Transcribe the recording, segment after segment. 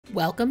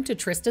Welcome to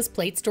Trista's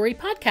Plate Story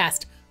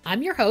podcast.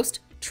 I'm your host,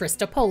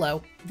 Trista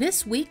Polo.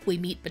 This week we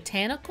meet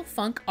Botanical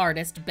Funk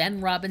artist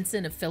Ben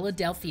Robinson of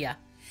Philadelphia.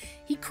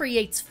 He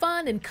creates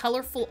fun and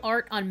colorful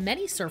art on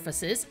many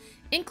surfaces,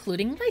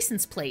 including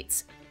license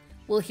plates.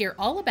 We'll hear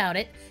all about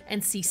it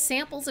and see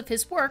samples of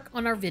his work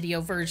on our video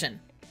version.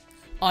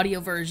 Audio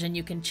version,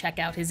 you can check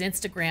out his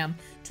Instagram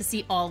to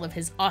see all of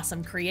his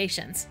awesome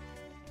creations.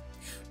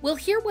 We'll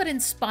hear what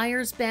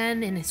inspires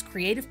Ben in his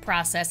creative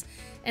process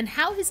and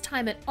how his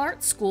time at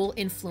art school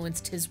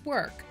influenced his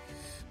work.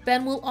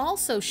 Ben will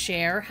also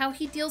share how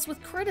he deals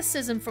with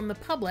criticism from the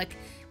public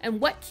and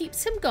what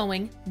keeps him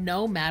going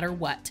no matter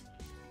what.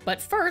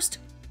 But first,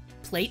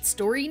 Plate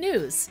Story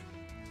news.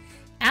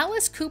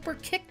 Alice Cooper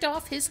kicked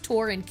off his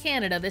tour in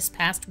Canada this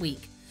past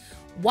week.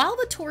 While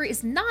the tour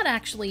is not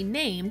actually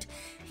named,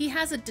 he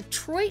has a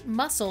Detroit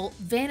Muscle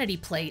vanity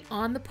plate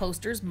on the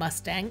poster's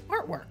Mustang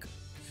artwork.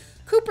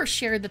 Cooper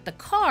shared that the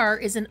car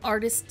is an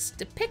artist's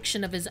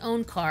depiction of his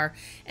own car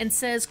and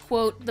says,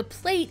 quote, "The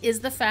plate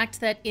is the fact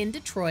that in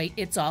Detroit,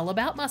 it's all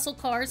about muscle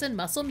cars and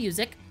muscle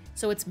music,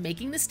 so it's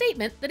making the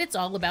statement that it's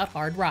all about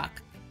hard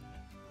rock."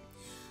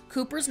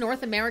 Cooper's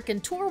North American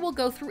tour will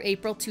go through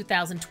April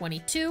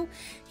 2022.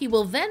 He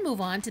will then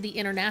move on to the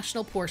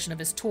international portion of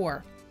his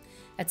tour.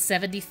 At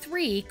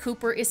 73,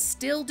 Cooper is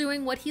still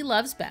doing what he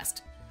loves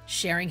best,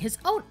 sharing his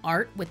own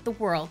art with the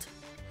world.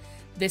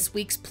 This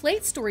week's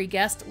Plate Story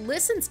guest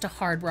listens to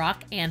hard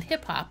rock and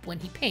hip-hop when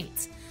he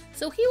paints,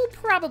 so he will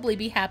probably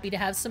be happy to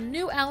have some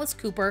new Alice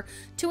Cooper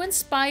to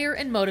inspire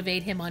and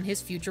motivate him on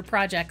his future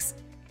projects.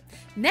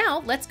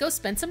 Now, let's go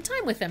spend some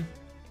time with him.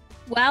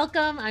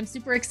 Welcome. I'm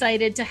super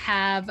excited to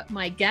have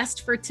my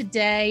guest for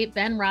today,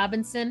 Ben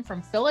Robinson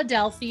from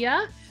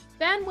Philadelphia.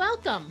 Ben,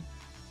 welcome.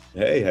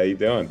 Hey, how you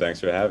doing? Thanks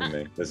for having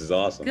me. This is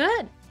awesome.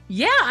 Good.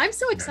 Yeah, I'm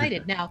so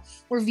excited. Now,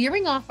 we're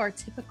veering off our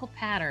typical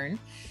pattern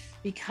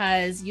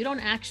because you don't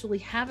actually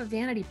have a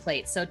vanity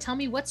plate. So tell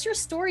me, what's your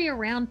story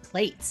around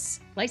plates,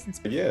 license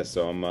plates? Yeah,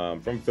 so I'm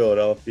from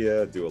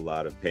Philadelphia, do a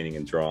lot of painting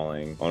and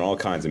drawing on all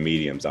kinds of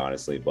mediums,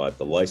 honestly, but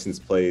the license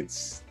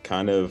plates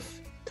kind of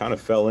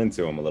fell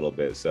into them a little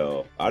bit.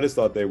 So I just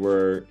thought they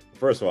were,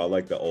 first of all, I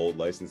like the old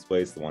license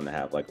plates, the one that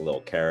have like a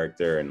little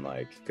character and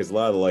like, because a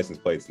lot of the license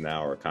plates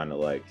now are kind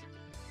of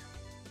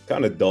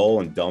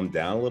dull and dumbed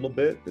down a little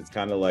bit. It's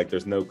kind of like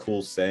there's no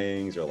cool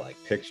sayings or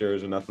like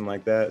pictures or nothing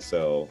like that.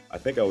 So I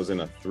think I was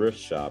in a thrift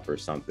shop or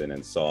something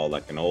and saw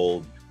like an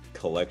old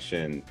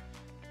collection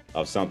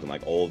of something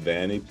like old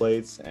vanity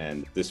plates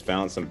and just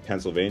found some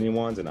Pennsylvania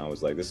ones. And I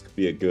was like, this could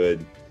be a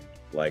good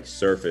like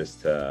surface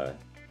to,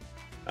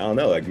 I don't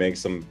know, like make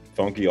some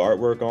funky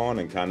artwork on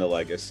and kind of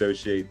like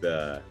associate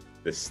the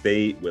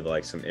state with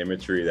like some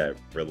imagery that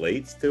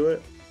relates to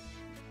it.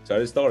 So I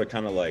just thought it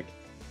kind of like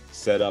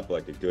set up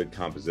like a good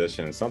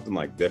composition and something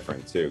like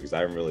different too, because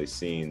I haven't really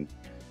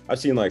I've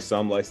seen like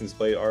some license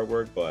plate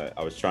artwork, but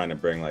I was trying to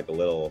bring like a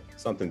little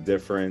something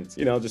different,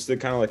 you know, just to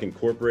kind of like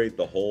incorporate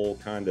the whole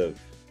kind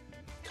of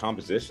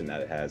composition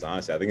that it has.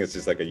 Honestly, I think it's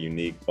just like a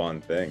unique,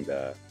 fun thing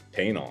to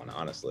paint on,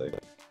 honestly.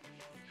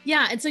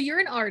 Yeah, and so you're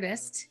an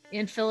artist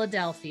in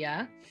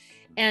Philadelphia,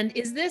 and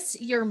is this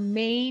your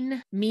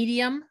main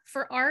medium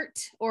for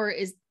art, or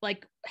is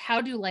like, how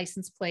do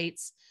license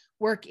plates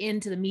work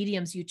into the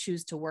mediums you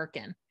choose to work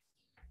in?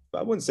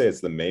 I wouldn't say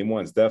it's the main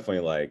one. It's definitely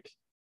like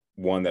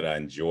one that I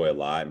enjoy a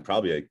lot and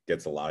probably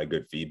gets a lot of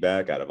good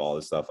feedback out of all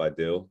the stuff I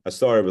do. I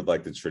started with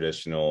like the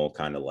traditional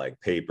kind of like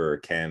paper,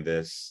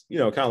 canvas, you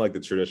know, kind of like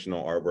the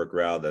traditional artwork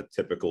route, the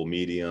typical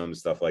medium,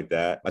 stuff like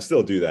that. I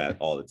still do that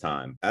all the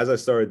time. As I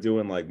started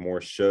doing like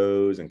more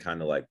shows and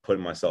kind of like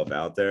putting myself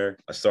out there,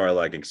 I started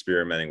like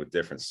experimenting with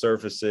different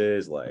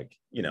surfaces, like,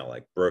 you know,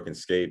 like broken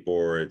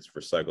skateboards,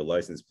 recycled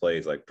license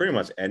plates, like pretty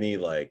much any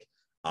like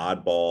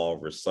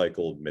oddball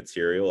recycled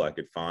material I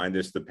could find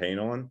just to paint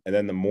on. And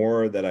then the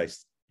more that I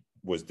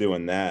was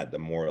doing that, the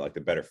more like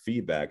the better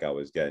feedback I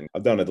was getting.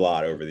 I've done it a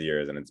lot over the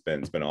years and it's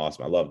been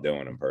awesome. I love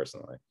doing them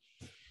personally.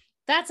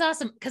 That's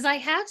awesome, because I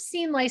have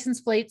seen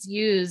license plates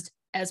used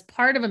as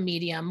part of a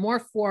medium, more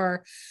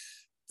for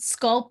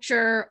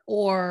sculpture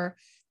or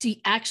to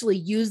actually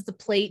use the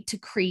plate to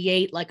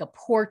create like a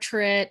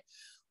portrait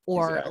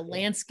or a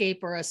landscape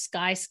or a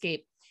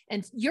skyscape.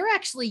 And you're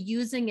actually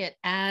using it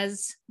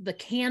as the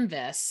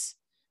canvas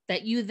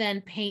that you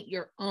then paint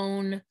your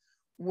own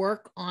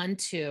work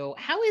onto.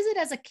 How is it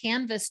as a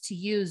canvas to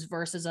use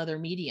versus other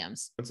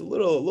mediums? It's a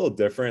little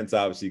different. It's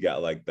obviously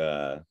got like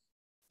the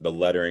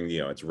lettering,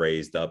 you know, it's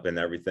raised up and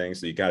everything.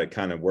 So you got to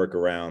kind of work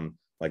around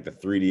like the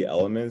 3D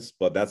elements,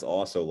 but that's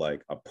also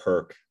like a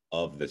perk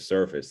of the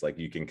surface. Like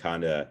you can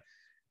kind of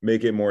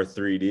make it more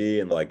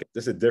 3D and like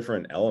just a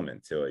different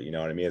element to it. You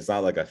know what I mean? It's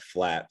not like a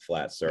flat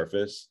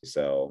surface.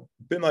 So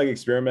been like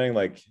experimenting,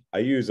 like I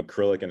use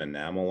acrylic and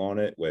enamel on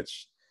it,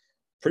 which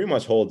pretty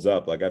much holds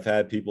up. Like I've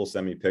had people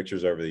send me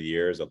pictures over the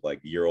years of like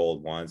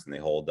year-old ones and they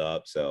hold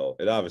up. So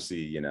it obviously,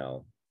 you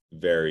know,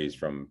 varies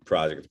from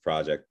project to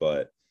project,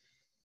 but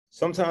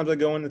Sometimes I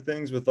go into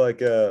things with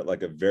like a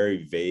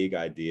very vague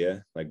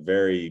idea, like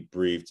very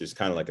brief, just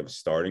kind of like a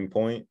starting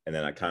point, and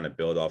then I kind of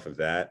build off of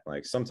that.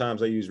 Like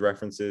sometimes I use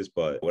references,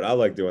 but what I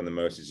like doing the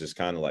most is just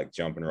kind of like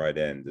jumping right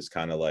in, just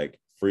kind of like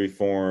free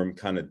form,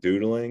 kind of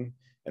doodling,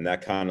 and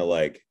that kind of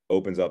like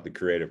opens up the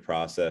creative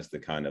process to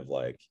kind of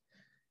like,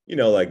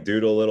 like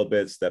doodle a little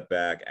bit, step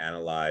back,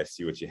 analyze,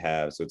 see what you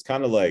have. So it's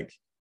kind of like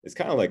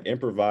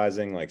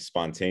improvising, like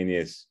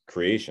spontaneous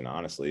creation,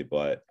 honestly.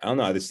 But I don't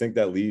know. I just think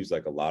that leaves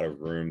like a lot of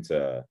room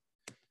to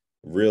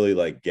really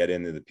like get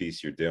into the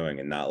piece you're doing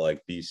and not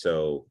like be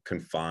so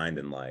confined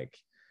and like,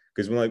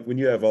 because when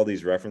you have all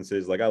these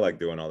references, like I like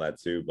doing all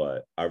that too,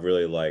 but I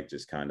really like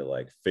just kind of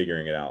like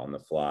figuring it out on the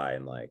fly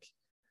and like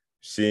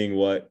seeing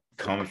what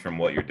comes from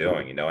what you're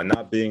doing, and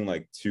not being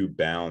like too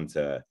bound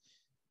to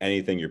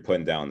anything you're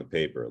putting down on the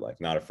paper, like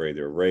not afraid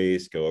to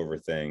erase, go over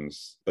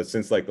things. But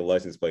since like the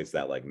license plate's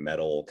that like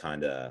metal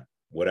kind of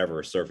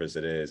whatever surface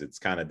it is, it's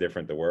kind of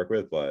different to work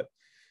with. But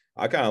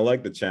I kind of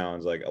like the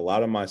challenge. Like a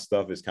lot of my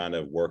stuff is kind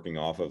of working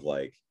off of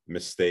like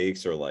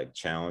mistakes or like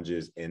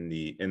challenges in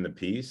the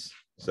piece.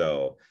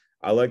 So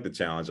I like the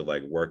challenge of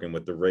like working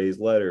with the raised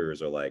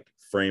letters or like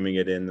framing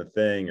it in the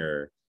thing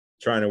or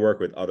trying to work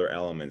with other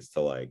elements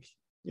to like,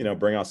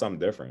 bring out something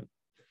different.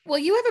 Well,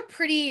 you have a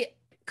pretty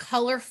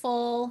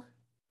colorful,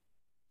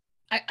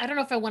 I don't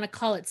know if I want to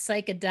call it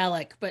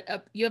psychedelic,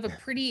 but you have a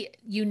pretty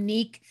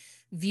unique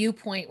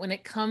viewpoint when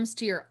it comes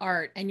to your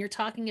art, and you're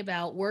talking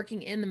about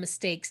working in the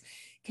mistakes.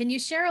 Can you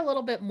share a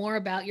little bit more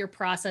about your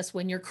process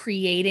when you're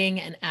creating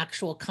an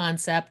actual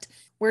concept?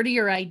 Where do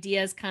your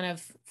ideas kind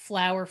of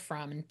flower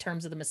from in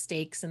terms of the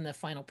mistakes and the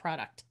final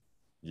product?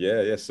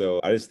 Yeah, yeah.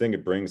 So I just think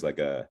it brings like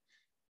a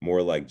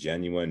more like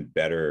genuine,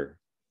 better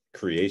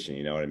creation.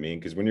 You know what I mean?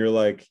 Because when you're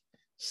like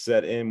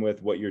set in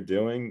with what you're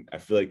doing, I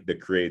feel like the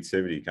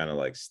creativity kind of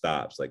like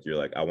stops. Like you're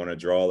like, I want to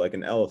draw like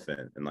an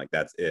elephant, and like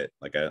that's it.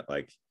 Like I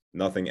like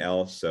nothing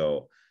else.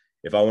 So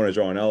if I want to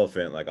draw an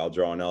elephant, like I'll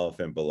draw an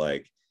elephant, but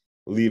like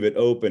leave it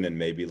open and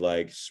maybe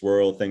like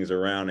swirl things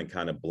around and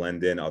kind of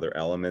blend in other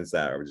elements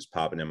that are just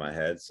popping in my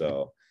head.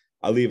 So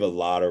I leave a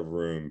lot of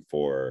room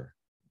for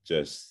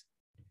just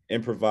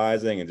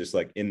improvising and just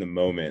like in the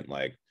moment,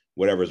 like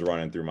whatever's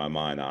running through my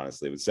mind,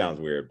 honestly. It sounds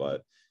weird,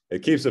 but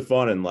it keeps it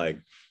fun and like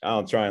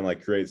I'll try and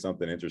like create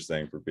something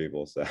interesting for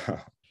people. So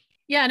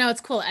Yeah, no,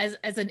 it's cool.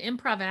 As an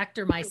improv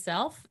actor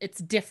myself, it's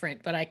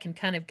different, but I can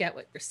kind of get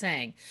what you're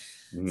saying.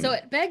 So mhm.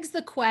 it begs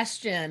the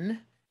question,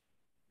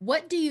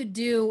 what do you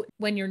do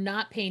when you're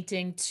not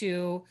painting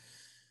to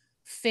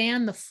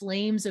fan the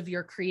flames of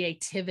your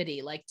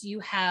creativity? Like, do you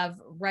have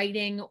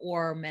writing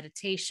or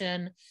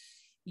meditation,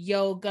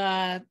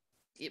 yoga,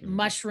 Mhm.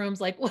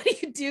 mushrooms? Like, what do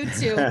you do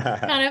to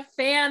kind of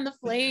fan the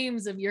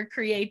flames of your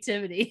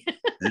creativity?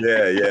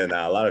 Yeah, yeah.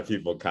 Now a lot of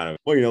people kind of,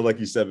 well, like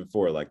you said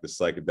before, like the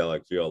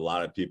psychedelic feel, a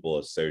lot of people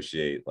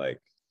associate like,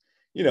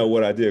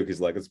 what I do, because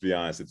like let's be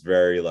honest, it's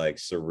very like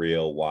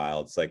surreal,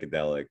 wild,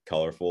 psychedelic,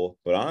 colorful.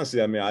 But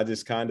honestly, I mean, I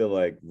just kind of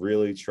like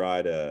really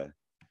try to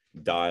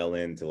dial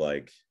into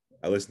like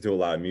I listen to a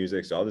lot of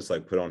music, so I'll just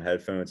like put on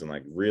headphones and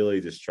like really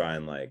just try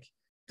and like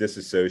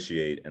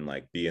disassociate and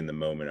like be in the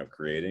moment of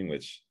creating,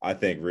 which I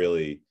think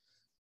really,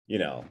 you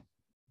know,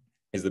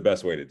 is the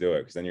best way to do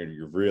it, because then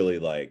you're really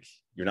like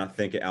you're not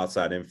thinking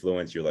outside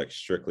influence, you're like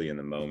strictly in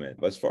the moment.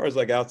 But as far as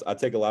like out, I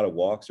take a lot of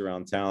walks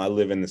around town. I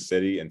live in the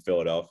city in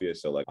Philadelphia,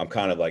 so like I'm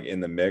kind of like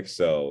in the mix,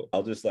 so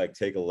I'll just like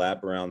take a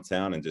lap around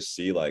town and just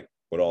see like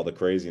what all the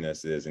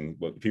craziness is and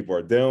what people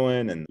are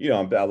doing. And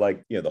I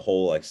like the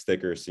whole like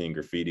sticker seeing,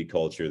 graffiti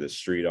culture, the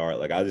street art.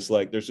 Like I just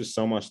like there's just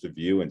so much to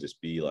view and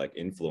just be like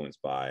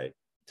influenced by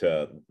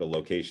to the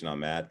location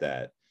I'm at,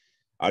 that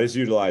I just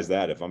utilize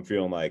that if I'm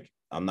feeling like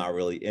I'm not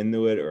really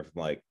into it, or if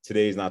like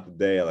today's not the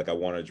day, like I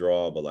want to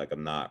draw, but like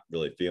I'm not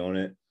really feeling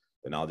it,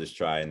 then I'll just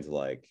try and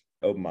like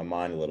open my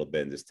mind a little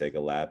bit and just take a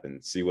lap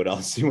and see what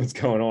else, see what's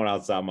going on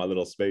outside my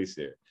little space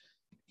here.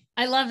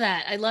 I love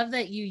that. I love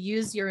that you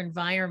use your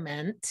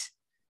environment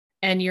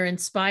and you're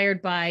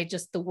inspired by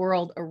just the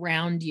world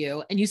around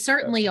you. And you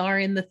certainly Definitely. are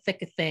in the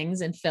thick of things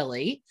in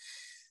Philly.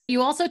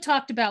 You also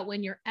talked about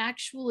when you're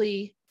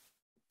actually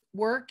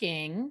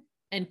working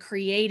and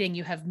creating,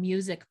 you have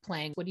music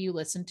playing. What do you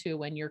listen to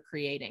when you're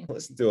creating? I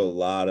listen to a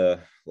lot of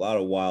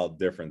wild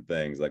different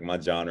things. Like my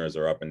genres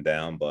are up and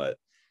down, but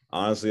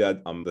honestly,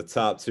 I'm the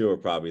top two are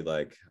probably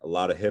like a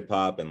lot of hip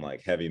hop and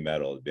like heavy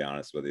metal. To be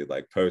honest with you,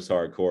 like post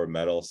hardcore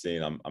metal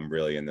scene, I'm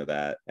really into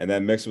that. And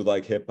then mixed with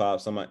like hip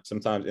hop,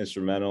 sometimes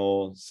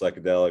instrumental,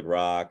 psychedelic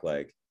rock,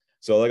 like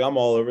so like I'm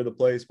all over the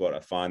place. But I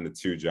find the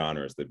two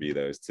genres to be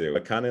those two.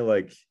 But kind of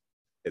like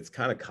it's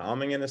kind of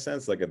calming in a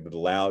sense, like the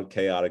loud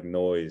chaotic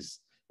noise,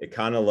 it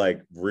kind of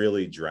like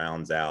really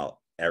drowns out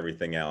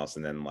everything else.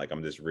 And then like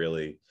I'm just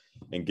really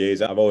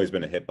engaged. I've always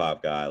been a hip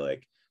hop guy.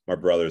 Like my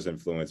brothers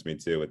influenced me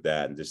too with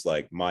that. And just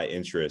like my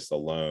interest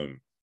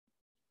alone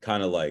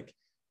kind of like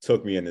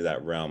took me into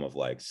that realm of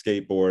like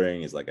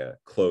skateboarding is like a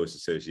close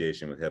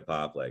association with hip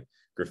hop, like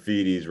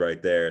graffiti's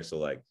right there. So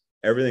like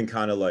everything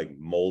kind of like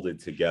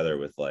molded together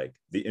with like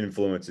the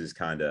influences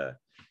kind of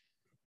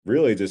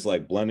really just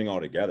like blending all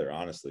together,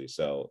 honestly.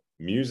 So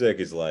music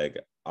is like,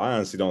 I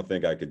honestly don't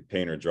think I could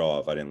paint or draw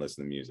if I didn't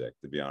listen to music,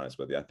 to be honest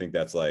with you. I think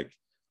that's like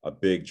a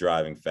big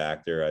driving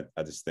factor.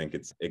 I just think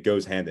it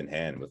goes hand in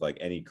hand with like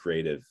any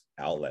creative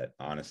outlet,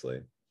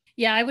 honestly.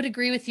 Yeah, I would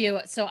agree with you.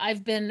 So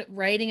I've been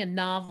writing a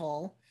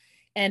novel,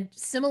 and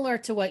similar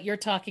to what you're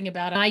talking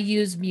about, I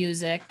use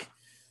music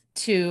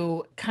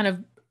to kind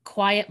of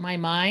quiet my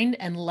mind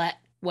and let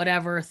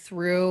whatever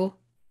through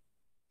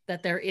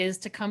that there is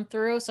to come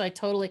through. So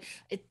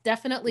it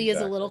definitely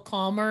is a little Exactly.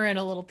 calmer and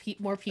a little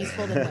more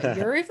peaceful than what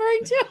you're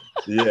referring to.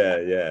 Yeah,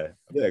 yeah,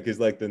 yeah. Because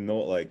like the no,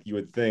 like you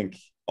would think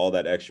all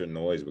that extra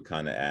noise would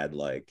kind of add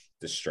like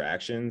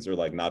distractions or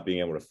like not being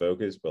able to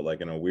focus, but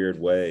like in a weird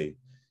way,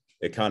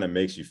 it kind of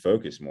makes you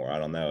focus more. I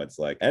don't know. It's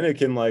like, and it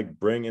can like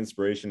bring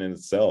inspiration in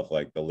itself,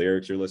 like the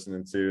lyrics you're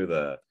listening to,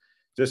 the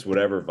just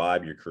whatever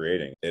vibe you're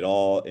creating. It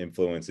all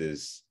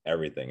influences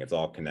everything. It's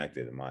all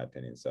connected, in my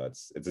opinion. So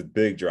it's a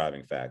big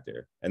driving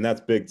factor, and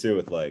that's big too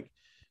with like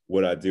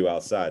what I do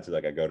outside. So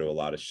like I go to a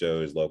lot of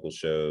shows, local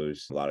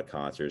shows, a lot of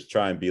concerts,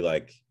 try and be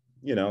like,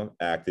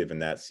 active in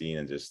that scene,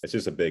 and just it's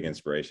just a big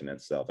inspiration in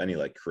itself. Any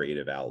like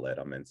creative outlet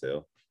I'm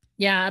into.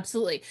 Yeah,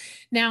 absolutely.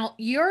 Now,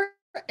 you're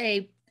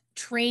a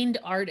trained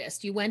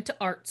artist. You went to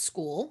art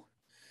school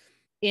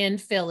in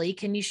Philly.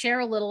 Can you share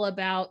a little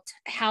about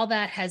how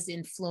that has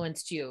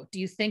influenced you? Do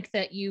you think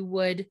that you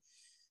would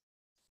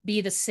be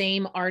the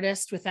same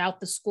artist without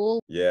the school?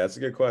 Yeah, that's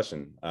a good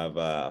question. I've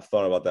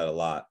thought about that a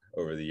lot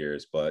over the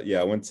years, but yeah,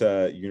 I went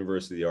to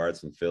University of the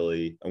Arts in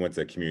Philly. I went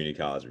to community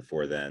college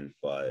before then,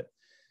 but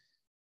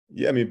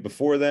yeah, I mean,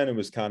 before then it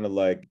was kind of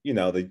like,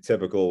 the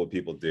typical what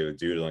people do,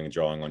 doodling and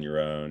drawing on your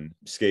own.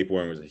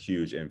 Skateboarding was a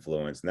huge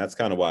influence. And that's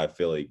kind of why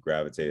Philly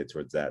gravitated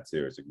towards that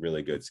too. It's a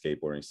really good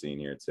skateboarding scene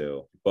here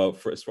too. But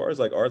for as far as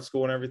like art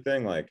school and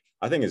everything, like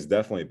I think it's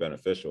definitely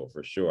beneficial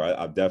for sure.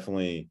 I've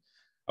definitely,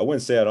 I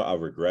wouldn't say I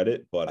regret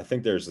it, but I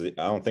think I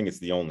don't think it's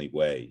the only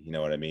way. You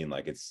know what I mean?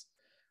 Like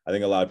I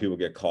think a lot of people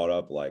get caught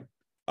up like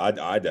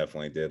I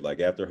definitely did. Like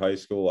after high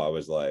school, I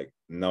was like,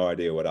 no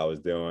idea what I was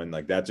doing.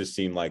 Like that just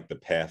seemed like the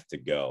path to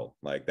go.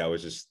 Like that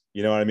was just,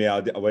 you know what I mean? I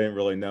didn't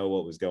really know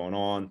what was going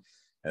on.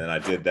 And then I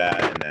did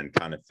that and then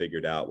kind of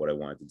figured out what I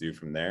wanted to do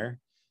from there.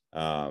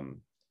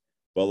 Um,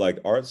 but like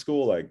art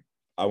school, like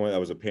I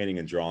was a painting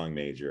and drawing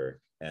major.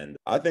 And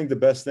I think the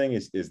best thing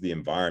is the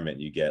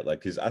environment you get.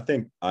 Like, cause I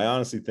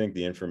honestly think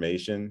the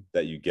information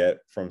that you get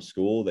from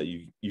school that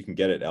you can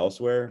get it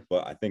elsewhere.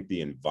 But I think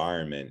the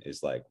environment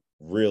is like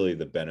really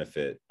the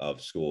benefit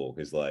of school.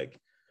 Cause like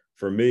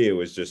for me, it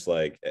was just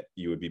like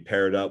you would be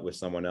paired up with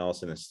someone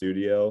else in a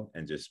studio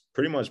and just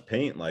pretty much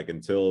paint like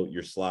until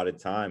your slotted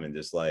time and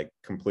just like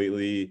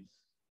completely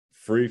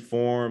free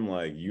form,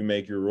 like you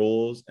make your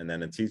rules and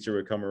then a teacher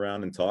would come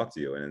around and talk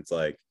to you. And it's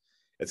like,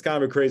 it's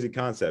kind of a crazy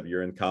concept.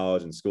 You're in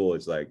college and school.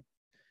 It's like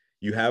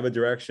you have a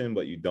direction,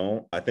 but you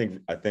don't. I think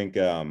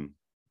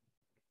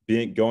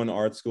being going to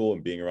art school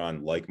and being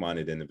around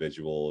like-minded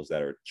individuals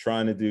that are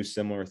trying to do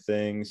similar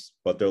things,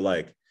 but they're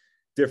like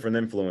different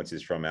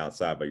influences from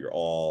outside, but you're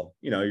all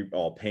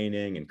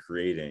painting and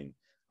creating.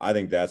 I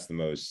think that's the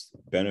most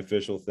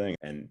beneficial thing.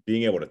 And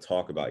being able to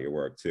talk about your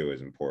work too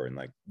is important.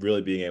 Like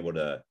really being able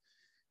to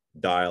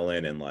dial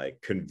in and like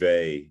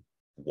convey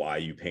why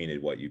you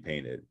painted what you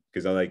painted.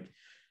 Because I like,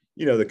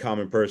 the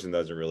common person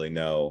doesn't really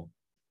know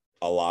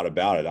a lot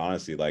about it,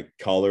 honestly. Like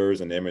colors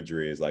and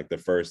imagery is like the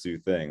first two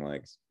thing.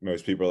 Like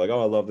most people are like,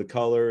 oh, I love the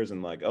colors,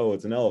 and like, oh,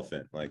 it's an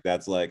elephant. Like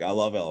that's like I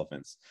love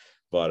elephants.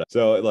 But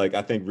so like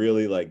I think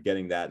really like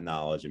getting that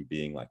knowledge and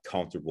being like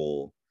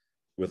comfortable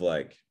with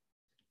like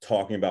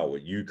talking about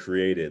what you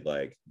created,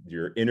 like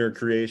your inner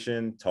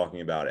creation,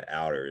 talking about it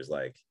outer is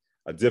like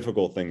a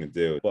difficult thing to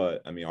do.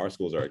 But I mean, our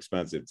schools are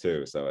expensive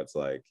too. So it's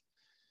like,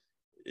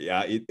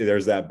 yeah,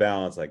 there's that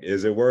balance. Like,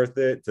 is it worth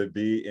it to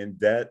be in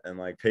debt and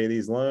like pay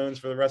these loans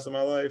for the rest of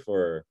my life?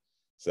 Or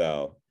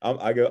so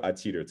I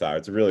teeter totter.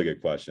 It's a really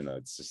good question, though.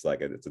 It's just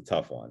like, it's a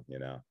tough one.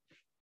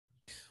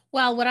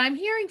 Well, what I'm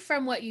hearing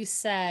from what you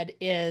said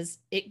is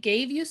it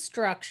gave you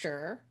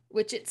structure,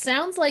 which it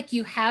sounds like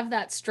you have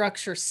that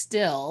structure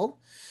still,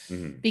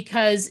 Mm-hmm.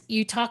 because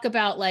you talk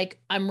about like,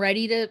 I'm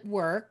ready to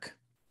work.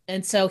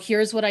 And so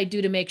here's what I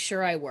do to make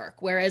sure I work.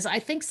 Whereas I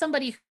think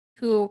somebody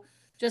who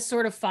just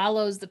sort of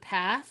follows the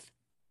path,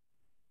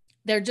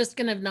 they're just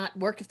going to not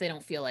work if they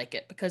don't feel like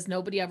it because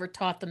nobody ever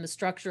taught them the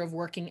structure of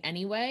working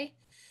anyway.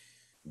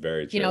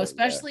 Very true. Yeah.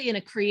 Especially in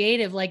a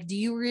creative, like, do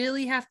you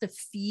really have to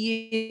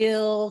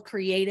feel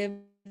creative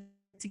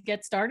to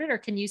get started, or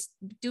can you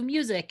do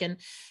music and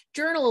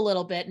journal a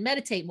little bit and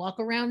meditate,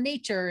 walk around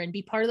nature and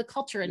be part of the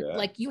culture? And Yeah.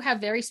 like, you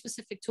have very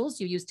specific tools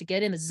you use to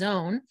get in the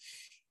zone.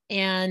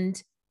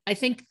 And I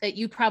think that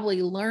you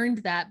probably learned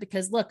that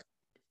because look,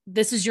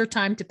 this is your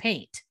time to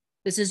paint.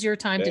 This is your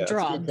time to Yeah. That's a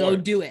draw. good Go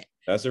point. do it.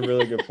 That's a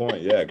really good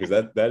point. Yeah, because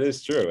that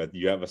is true.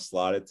 You have a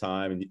slotted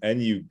time,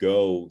 and you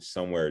go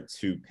somewhere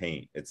to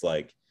paint. It's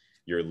like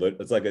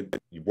it's like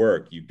you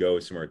work. You go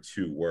somewhere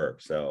to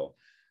work. So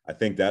I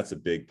think that's a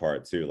big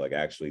part too. Like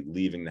actually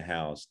leaving the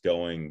house,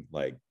 going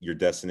like your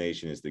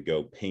destination is to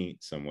go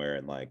paint somewhere,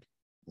 and like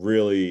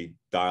really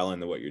dial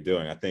into what you're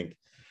doing. I think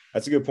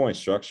that's a good point.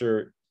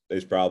 Structure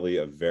is probably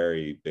a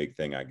very big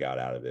thing I got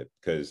out of it,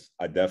 because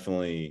I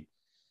probably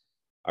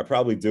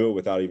do it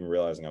without even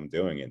realizing I'm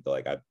doing it.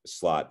 Like I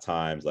slot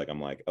times, like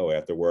I'm like, oh,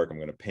 after work, I'm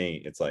going to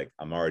paint. It's like,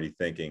 I'm already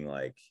thinking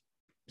like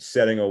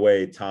setting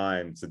away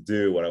time to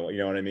do what I want.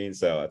 You know what I mean?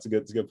 So it's a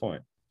good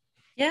point.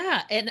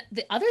 Yeah. And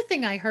the other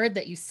thing I heard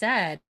that you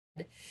said,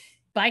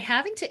 by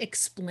having to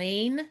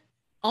explain,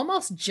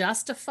 almost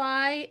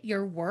justify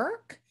your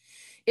work,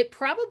 it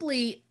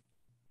probably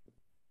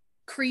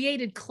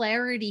created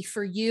clarity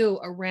for you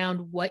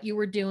around what you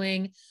were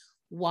doing,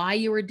 why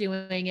you were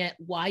doing it,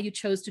 why you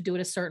chose to do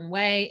it a certain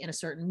way in a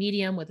certain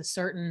medium with a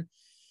certain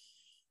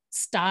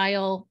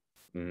style.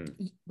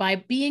 Mm-hmm. By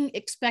being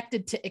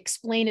expected to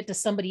explain it to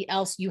somebody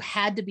else, you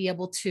had to be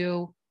able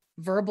to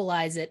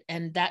verbalize it.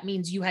 And that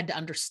means you had to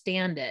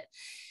understand it.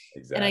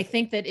 Exactly. And I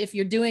think that if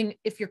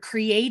you're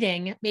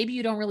creating, maybe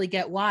you don't really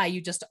get why,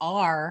 you just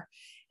are.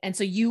 And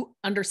so you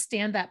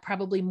understand that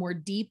probably more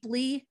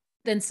deeply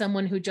than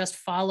someone who just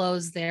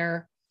follows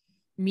their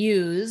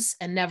muse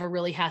and never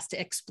really has to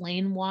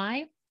explain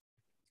why.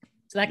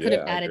 So that could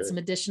have added some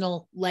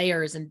additional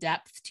layers and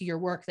depth to your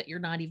work that you're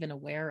not even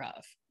aware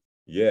of.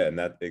 Yeah. And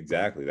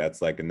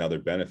that's like another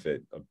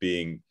benefit of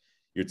being,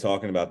 you're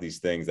talking about these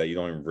things that you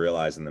don't even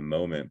realize in the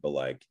moment, but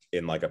like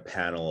in like a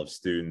panel of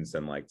students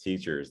and like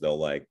teachers, they'll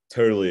like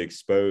totally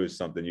expose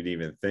something you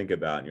didn't even think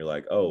about. And you're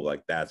like, oh,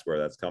 like that's where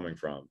that's coming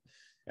from.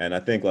 And I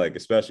think like,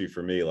 especially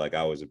for me, like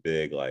I was a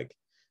big, like,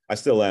 I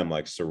still am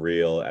like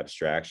surreal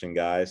abstraction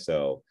guy.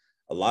 So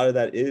a lot of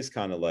that is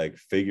kind of like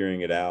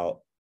figuring it out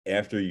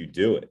after you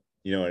do it.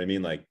 You know what I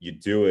mean? Like you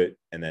do it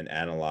and then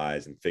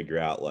analyze and figure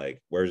out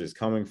like, where's this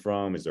coming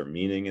from? Is there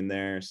meaning in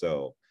there?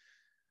 So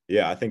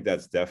yeah, I think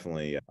that's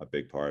definitely a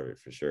big part of it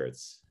for sure.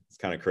 It's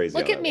kind of crazy.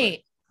 Look at me.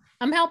 Works.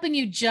 I'm helping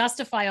you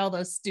justify all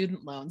those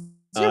student loans.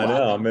 I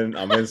know.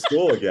 I'm in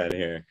school again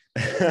here.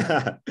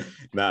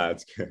 Nah,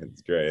 it's good.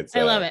 It's great.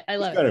 I love it. I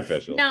love it. It's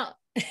beneficial. Now,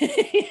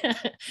 yeah.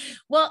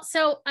 Well,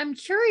 so I'm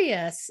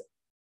curious.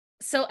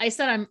 So I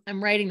said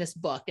I'm writing this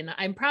book, and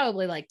I'm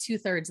probably like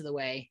 2/3 of the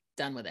way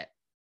done with it.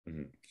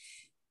 Mm-hmm.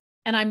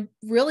 And I'm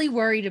really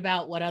worried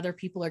about what other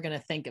people are going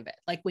to think of it.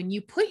 Like when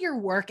you put your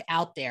work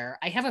out there,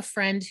 I have a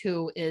friend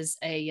who is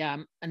a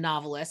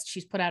novelist.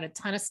 She's put out a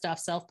ton of stuff,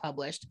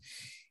 self-published.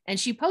 And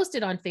she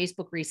posted on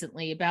Facebook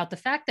recently about the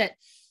fact that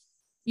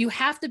you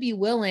have to be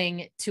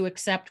willing to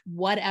accept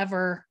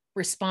whatever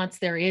response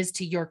there is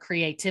to your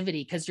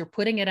creativity, because you're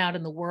putting it out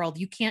in the world.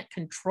 You can't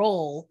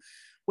control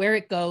where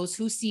it goes,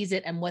 who sees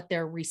it, and what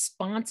their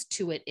response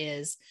to it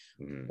is.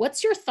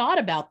 What's your thought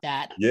about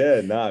that?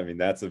 Yeah, no, I mean,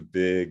 that's a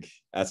big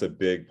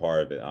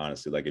part of it,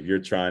 honestly. Like if you're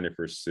trying to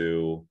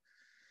pursue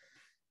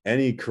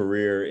any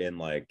career in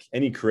like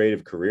any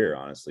creative career,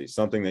 honestly,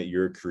 something that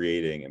you're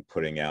creating and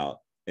putting out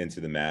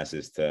into the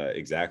masses to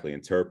exactly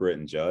interpret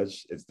and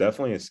judge, it's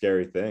definitely a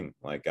scary thing.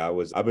 Like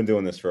I've been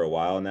doing this for a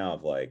while now,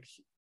 of like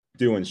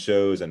doing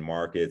shows and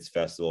markets,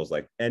 festivals,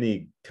 like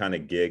any kind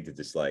of gig to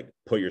just like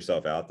put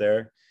yourself out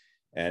there.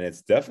 And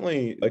it's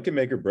definitely, it can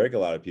make or break a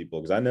lot of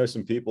people, because I know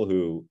some people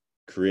who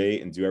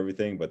create and do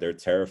everything, but they're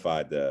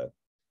terrified to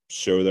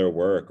show their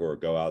work or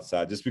go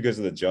outside just because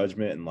of the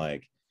judgment. And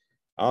like,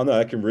 I don't know,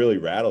 that can really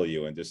rattle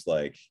you and just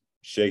like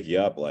shake you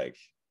up. Like,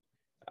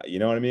 you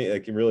know what I mean?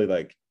 It can really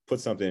like put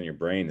something in your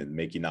brain and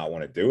make you not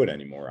want to do it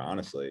anymore,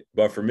 honestly.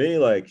 But for me,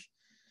 like,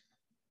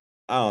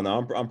 I don't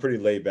know, I'm pretty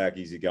laid back,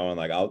 easy going.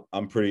 Like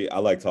I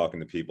like talking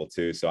to people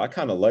too. So I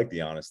kind of like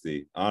the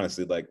honesty,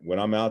 honestly. Like when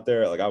I'm out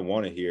there, like I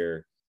want to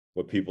hear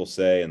what people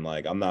say, and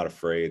like I'm not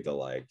afraid to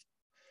like,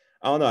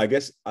 I don't know,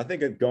 I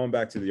think going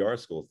back to the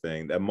art school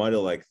thing, that might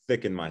have like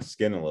thickened my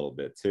skin a little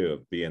bit too,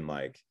 of being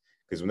like,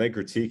 because when they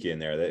critique you in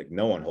there,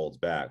 no one holds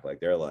back. Like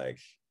they're like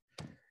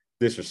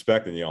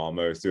disrespecting you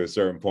almost to a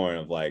certain point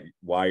of like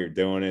why you're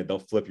doing it. They'll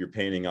flip your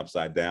painting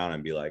upside down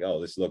and be like, oh,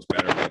 this looks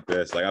better like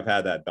this. Like I've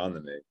had that done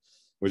to me,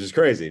 which is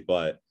crazy.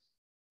 But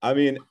I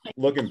mean,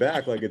 looking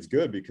back, like it's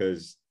good,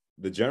 because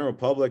the general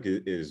public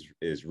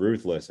is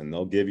ruthless, and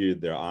they'll give you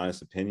their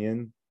honest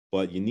opinion.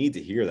 But you need to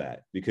hear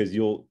that, because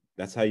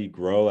that's how you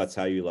grow. That's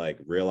how you like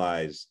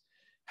realize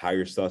how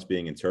your stuff's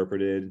being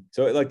interpreted.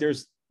 So like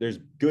there's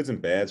goods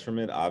and bads from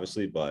it,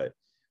 obviously, but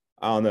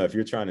I don't know, if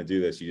you're trying to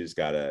do this, you just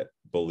got to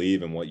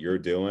believe in what you're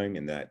doing,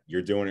 and that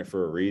you're doing it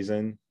for a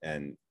reason,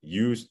 and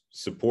you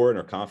support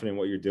and are confident in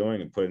what you're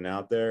doing and putting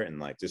out there, and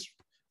like just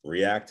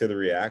react to the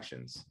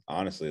reactions.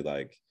 Honestly,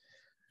 like,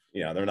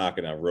 you know, they're not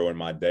going to ruin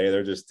my day.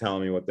 They're just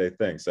telling me what they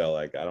think. So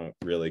like, I don't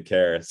really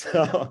care.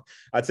 So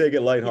I take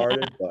it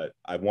lighthearted, but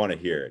I want to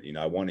hear it. You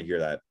know, I want to hear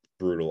that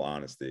brutal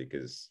honesty,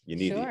 because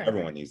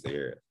everyone needs to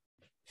hear it.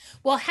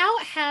 Well, how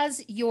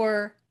has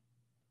your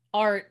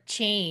art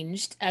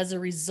changed as a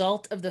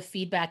result of the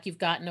feedback you've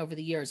gotten over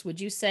the years? Would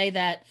you say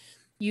that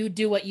you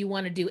do what you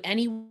want to do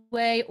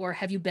anyway, or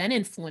have you been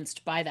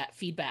influenced by that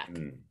feedback?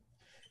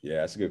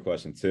 Yeah, that's a good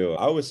question too.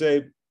 I would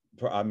say,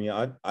 I mean,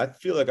 I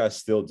feel like I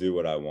still do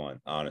what I want,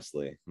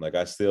 honestly. Like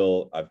I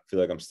feel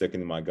like I'm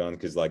sticking to my gun,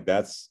 because like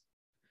that's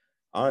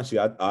Honestly,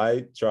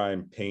 I try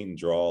and paint and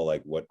draw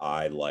like what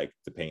I like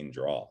to paint and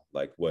draw,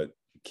 like what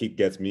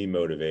gets me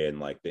motivated, and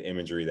like the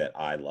imagery that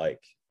I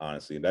like.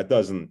 Honestly, that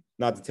doesn't,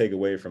 not to take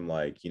away from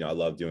like, I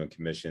love doing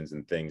commissions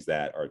and things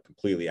that are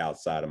completely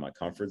outside of my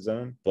comfort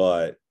zone.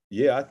 But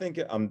yeah, I think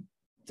I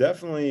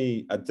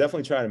definitely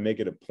try to make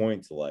it a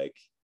point to like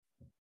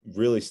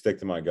really stick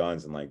to my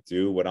guns and like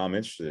do what I'm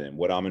interested in,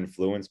 what I'm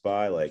influenced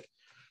by, like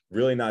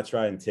really not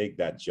try and take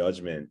that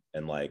judgment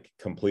and like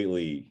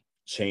completely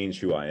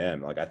change who I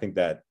am. Like I think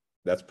that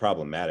that's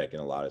problematic in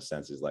a lot of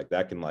senses. Like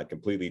that can like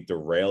completely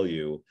derail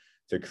you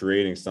to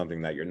creating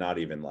something that you're not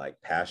even like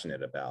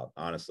passionate about,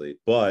 honestly.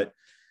 But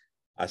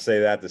I say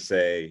that to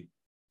say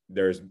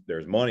there's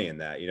money in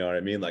that, you know what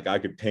I mean? Like I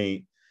could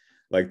paint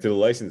like to the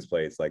license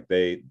plates, like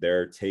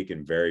they're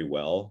taken very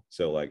well.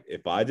 So like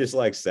if I just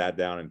like sat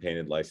down and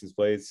painted license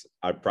plates,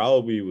 I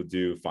probably would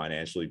do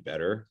financially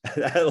better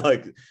at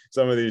like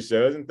some of these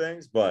shows and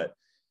things. But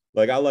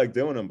like I like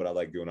doing them, but I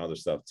like doing other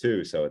stuff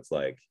too. So it's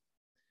like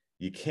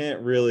you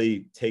can't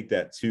really take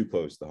that too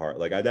close to heart.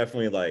 Like I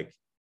definitely like,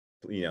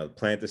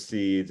 plant the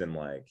seeds, and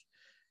like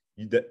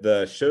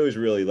the shows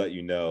really let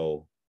you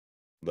know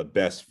the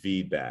best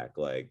feedback.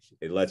 Like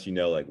it lets you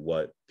know like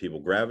what people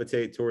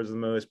gravitate towards the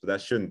most, but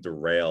that shouldn't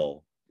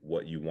derail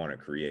what you want to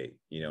create.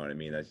 You know what I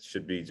mean? That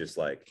should be just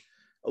like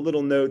a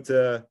little note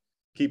to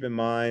keep in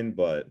mind.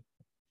 But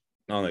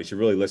I don't know, you should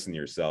really listen to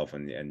yourself,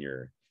 and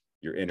your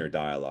inner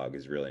dialogue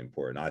is really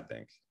important, I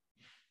think.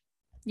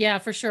 Yeah,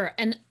 for sure.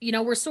 And,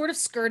 we're sort of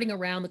skirting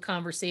around the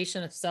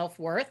conversation of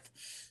self-worth.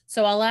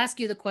 So I'll ask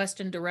you the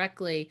question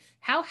directly.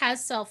 How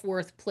has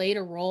self-worth played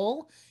a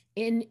role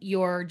in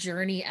your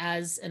journey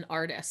as an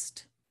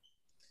artist?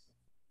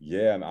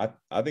 Yeah,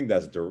 I think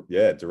that's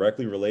yeah,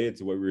 directly related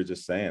to what we were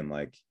just saying.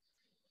 Like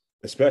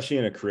especially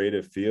in a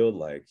creative field,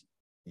 like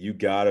you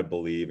gotta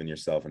believe in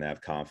yourself and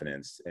have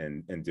confidence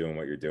in doing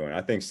what you're doing.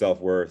 I think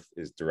self-worth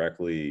is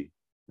directly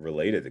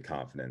related to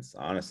confidence,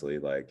 honestly.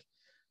 Like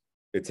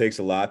it takes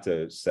a lot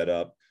to set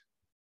up,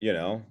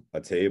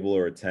 a table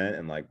or a tent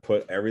and like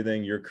put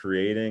everything you're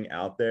creating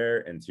out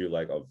there into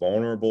like a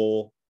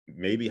vulnerable,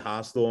 maybe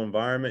hostile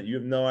environment. You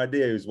have no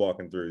idea who's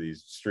walking through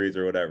these streets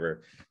or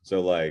whatever.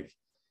 So like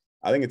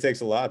I think it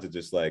takes a lot to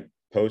just like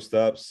post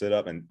up, sit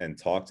up, and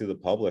talk to the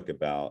public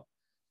about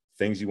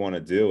things you want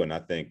to do. And I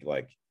think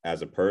like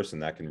as a person,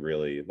 that can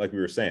really, like we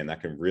were saying,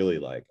 that can really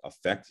like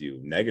affect you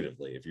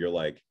negatively if you're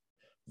like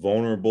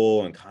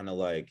vulnerable and kind of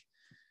like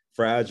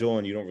fragile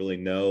and you don't really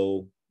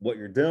know what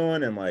you're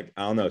doing. And like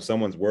I don't know,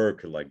 someone's word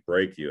could like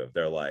break you if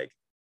they're like,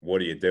 what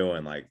are you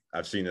doing? Like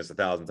I've seen this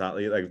 1,000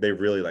 times. Like they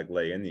really like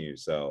lay into you.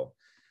 So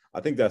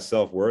I think that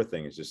self-worth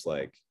thing is just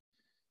like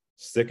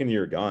sticking to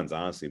your guns,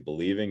 honestly,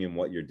 believing in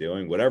what you're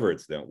doing, whatever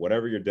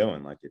you're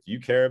doing. Like if you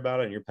care about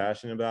it and you're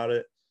passionate about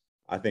it,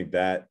 I think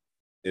that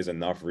is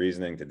enough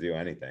reasoning to do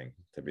anything,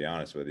 to be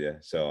honest with you.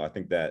 So I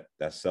think that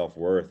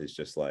self-worth is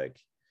just like,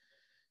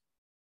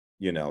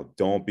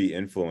 don't be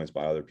influenced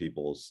by other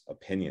people's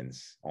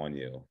opinions on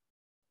you.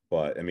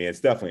 But I mean,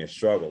 it's definitely a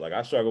struggle. Like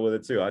I struggle with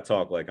it too. I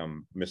talk like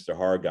I'm Mr.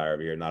 Hard Guy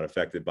over here, not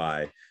affected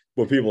by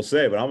what people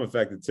say, but I'm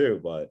affected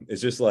too. But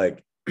it's just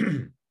like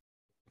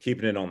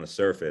keeping it on the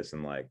surface,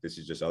 and like this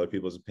is just other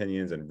people's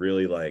opinions, and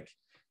really like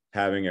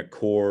having a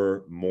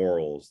core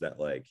morals that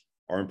like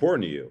are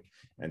important to you,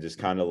 and just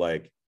kind of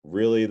like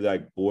really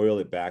like boil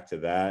it back to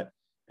that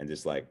and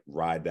just like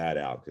ride that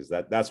out. Because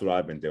that's what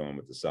I've been doing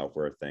with the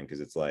self-worth thing.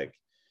 Because it's like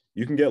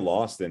you can get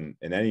lost in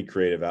any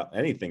creative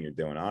anything you're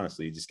doing,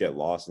 honestly. You just get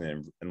lost in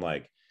it, and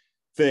like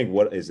think,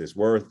 what is this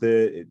worth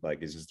it?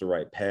 Like is this the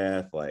right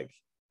path? Like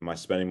am I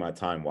spending my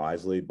time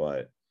wisely?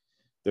 But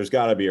there's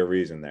got to be a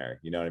reason there.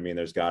 You know what I mean?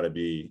 There's got to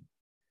be,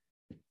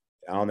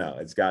 I don't know.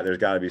 There's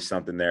got to be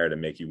something there to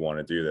make you want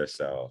to do this.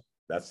 So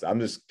I'm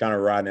just kind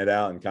of riding it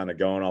out and kind of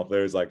going off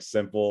those like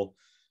simple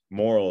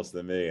morals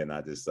to me. And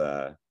I just,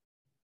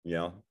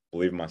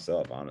 believe in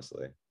myself,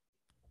 honestly.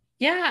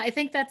 Yeah, I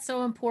think that's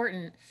so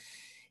important.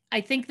 I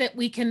think that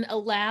we can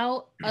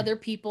allow other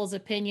people's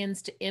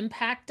opinions to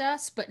impact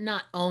us, but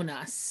not own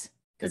us.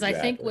 Because I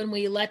think Exactly. when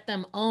we let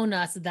them own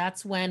us,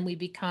 that's when we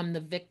become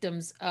the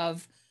victims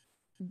of,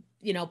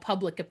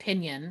 public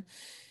opinion.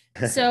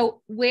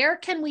 So, where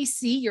can we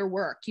see your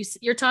work?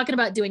 You're talking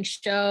about doing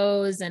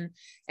shows and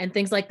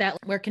things like that.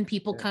 Where can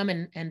people Yeah. come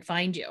and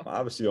find you?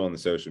 Obviously on the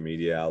social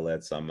media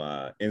outlets, I'm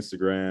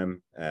Instagram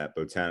at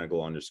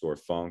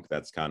botanical_funk.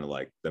 That's kind of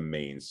like the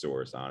main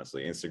source,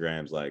 honestly.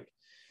 Instagram's like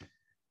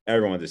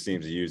everyone just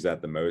seems to use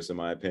that the most, in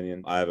my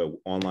opinion. I have an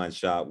online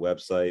shop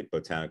website,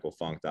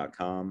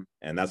 botanicalfunk.com,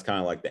 and that's kind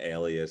of like the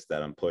alias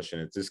that I'm pushing.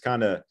 It's just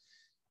kind of,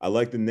 I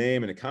like the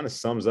name, and it kind of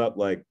sums up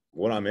like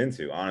what I'm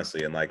into,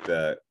 honestly, and like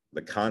the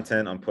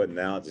content I'm putting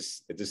out.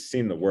 It just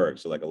seemed to work.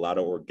 So like a lot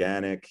of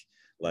organic,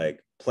 like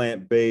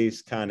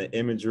plant-based kind of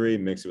imagery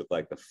mixed with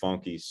like the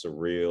funky,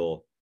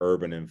 surreal,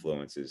 urban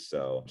influences.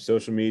 So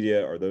social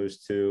media are those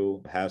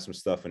two. I have some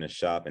stuff in a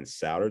shop in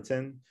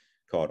Souderton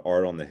called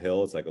Art on the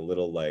Hill. It's like a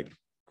little like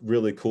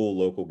really cool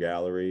local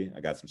gallery. I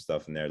got some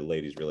stuff in there. The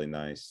lady's really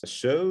nice. The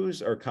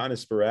shows are kind of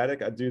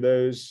sporadic. I do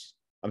those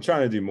I'm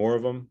trying to do more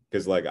of them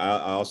because like I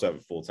also have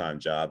a full-time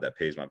job that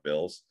pays my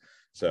bills.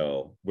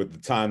 So with the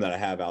time that I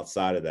have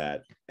outside of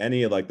that,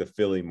 any of like the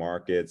Philly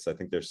markets, I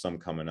think there's some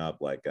coming up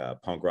like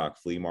punk rock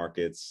flea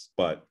markets,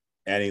 but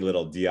any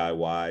little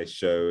DIY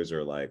shows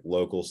or like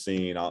local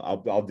scene,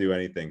 I'll do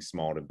anything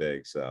small to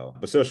big. So,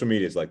 but social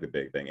media is like the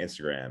big thing.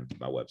 Instagram,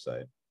 my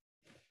website.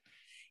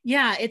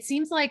 Yeah, it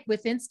seems like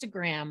with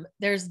Instagram,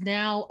 there's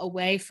now a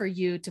way for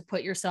you to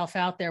put yourself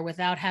out there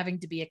without having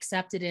to be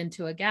accepted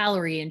into a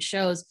gallery and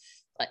shows.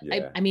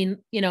 Yeah. I mean,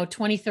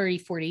 20, 30,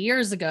 40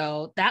 years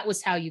ago, that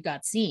was how you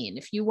got seen.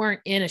 If you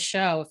weren't in a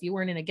show, if you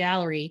weren't in a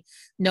gallery,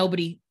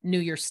 nobody knew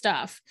your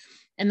stuff.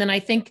 And then I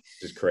think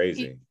It's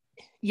crazy.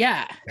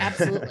 Yeah,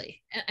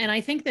 absolutely. And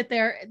I think that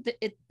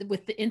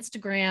with the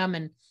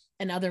Instagram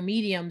and other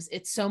mediums,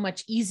 it's so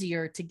much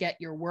easier to get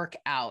your work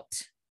out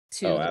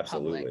to Oh, the public.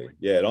 absolutely.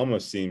 Yeah, it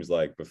almost seems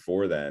like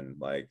before then,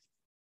 like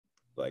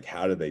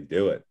how did they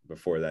do it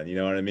before then? You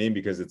know what I mean?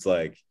 Because it's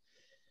like,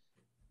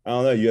 I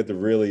don't know, you have to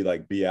really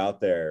like be out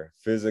there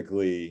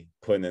physically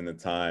putting in the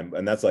time.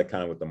 And that's like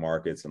kind of what the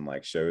markets and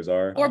like shows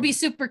are. Or be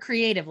super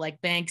creative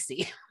like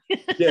Banksy.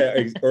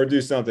 Yeah, or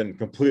do something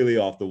completely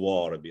off the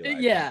wall to be like,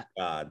 Yeah.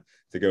 oh God,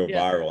 to go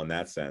viral in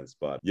that sense.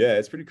 But yeah,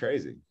 it's pretty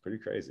crazy. Pretty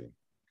crazy.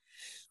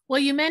 Well,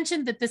 you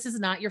mentioned that this is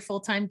not your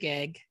full-time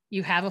gig.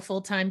 You have a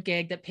full-time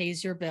gig that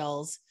pays your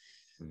bills,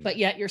 but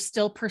yet you're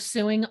still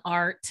pursuing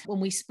art. When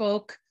we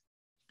spoke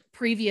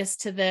previous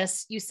to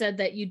this, you said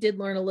that you did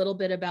learn a little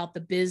bit about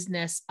the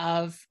business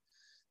of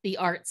the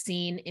art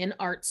scene in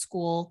art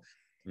school.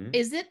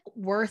 Is it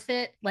worth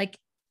it? Like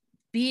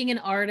being an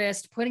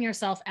artist, putting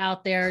yourself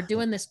out there,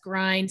 doing this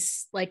grind,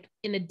 like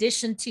in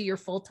addition to your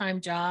full-time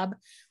job?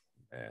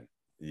 Man,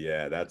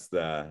 yeah, that's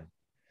the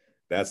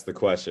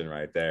question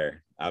right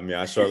there. I mean,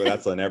 I struggle.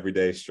 That's an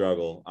everyday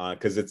struggle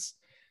because it's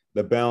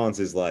the balance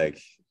is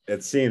like,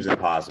 it seems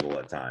impossible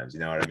at times.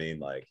 You know what I mean?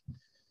 Like,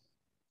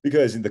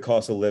 because the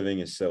cost of living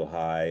is so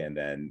high, and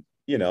then,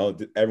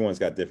 everyone's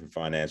got different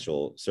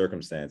financial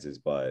circumstances,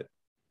 but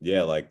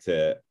yeah,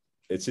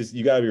 it's just,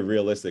 you got to be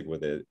realistic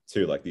with it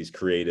too. Like these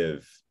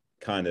creative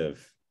kind of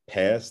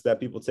paths that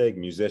people take,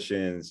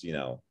 musicians,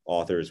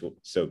 authors,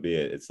 so be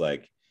it. It's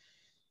like,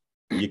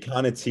 you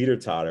kind of teeter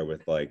totter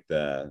with like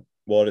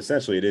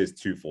essentially it is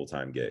two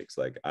full-time gigs.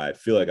 Like I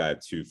feel like I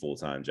have two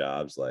full-time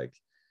jobs, like,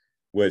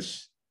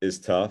 which is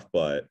tough,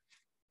 but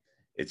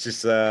it's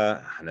just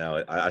I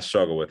know I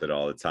struggle with it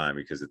all the time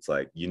because it's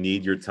like you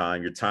need your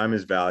time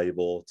is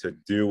valuable to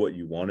do what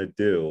you want to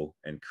do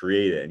and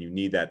create it, and you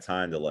need that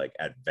time to like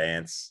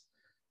advance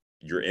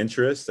your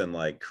interests and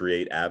like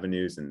create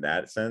avenues in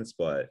that sense.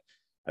 But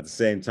at the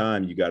same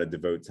time, you got to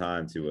devote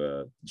time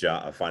to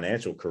a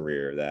financial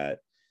career that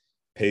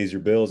pays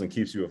your bills and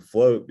keeps you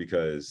afloat,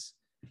 because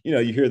you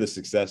hear the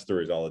success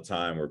stories all the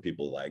time where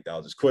people like,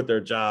 they'll just quit their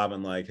job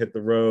and like hit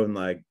the road and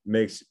like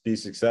be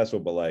successful.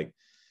 But like,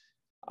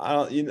 I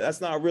don't,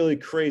 that's not really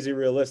crazy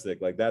realistic.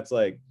 Like that's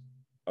like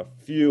a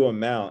few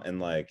amount,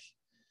 and like,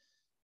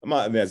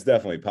 I mean, it's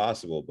definitely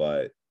possible,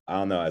 but I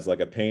don't know, as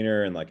like a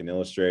painter and like an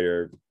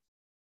illustrator,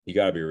 you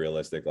got to be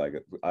realistic.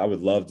 Like I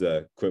would love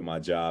to quit my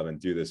job and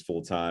do this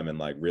full time and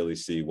like really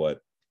see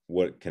what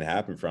can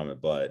happen from it.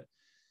 But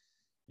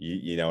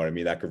you know what I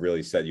mean? That could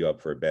really set you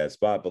up for a bad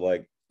spot. But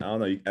like, I don't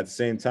know, at the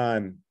same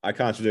time, I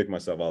contradict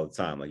myself all the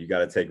time. Like you got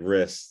to take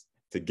risks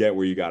to get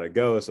where you got to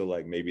go. So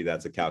like, maybe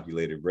that's a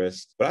calculated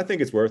risk, but I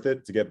think it's worth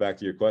it. To get back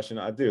to your question,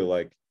 I do,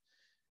 like,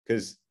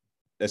 because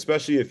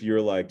especially if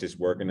you're like just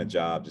working a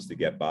job just to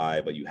get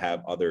by, but you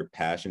have other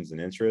passions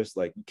and interests,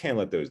 like you can't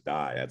let those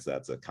die.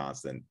 That's a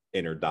constant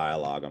inner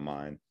dialogue of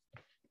mine.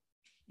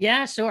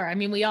 Yeah, sure. I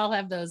mean, we all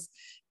have those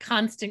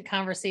constant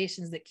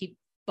conversations that keep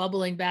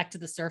bubbling back to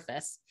the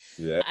surface.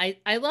 Yeah.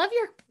 I love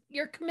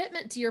your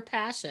commitment to your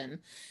passion.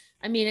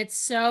 I mean, it's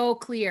so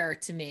clear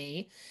to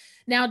me.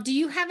 Now, do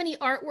you have any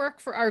artwork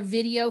for our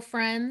video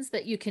friends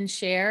that you can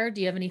share?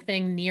 Do you have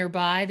anything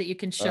nearby that you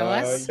can show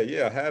us?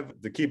 Yeah, I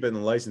have, to keep it in the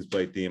license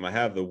plate theme, I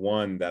have the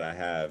one that I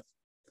have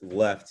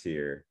left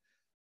here.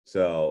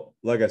 So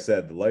like I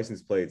said, the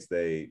license plates,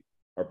 they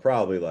are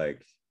probably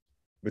like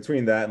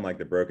between that and like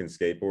the broken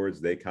skateboards,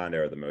 they kind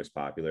of are the most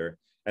popular.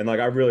 And like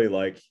I really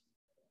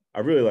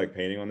like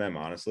painting on them,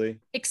 honestly.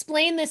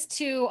 Explain this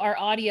to our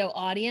audio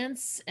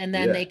audience, and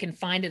then they can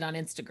find it on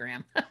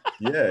Instagram.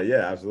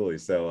 Yeah, absolutely.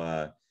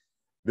 So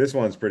this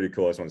one's pretty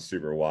cool. This one's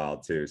super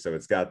wild too. So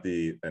it's got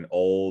an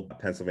old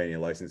Pennsylvania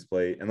license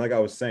plate. And like I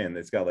was saying,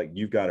 it's got like,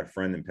 you've got a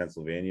friend in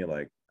Pennsylvania.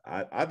 Like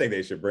I think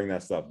they should bring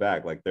that stuff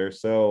back. Like they're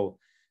so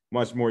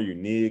much more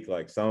unique.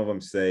 Like some of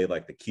them say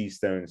like the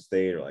Keystone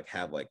State, or like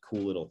have like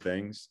cool little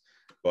things.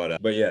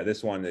 But yeah,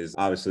 this one is,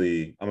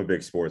 obviously I'm a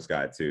big sports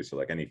guy too. So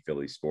like any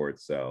Philly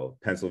sports. So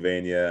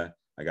Pennsylvania,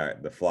 I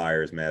got the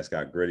Flyers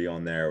mascot Gritty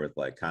on there with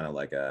like kind of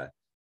like a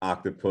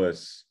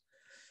octopus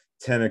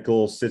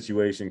tentacle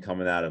situation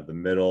coming out of the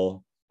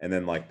middle, and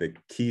then like the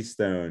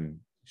Keystone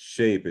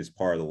shape is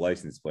part of the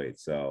license plate.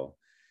 So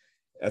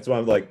that's why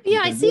I'm like, yeah,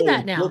 I see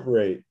that now.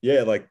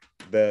 Yeah, like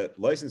the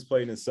license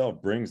plate in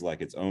itself brings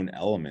like its own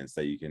elements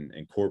that you can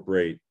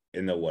incorporate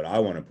into what I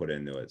want to put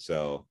into it.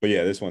 So, but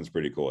yeah, this one's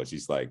pretty cool.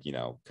 She's like, you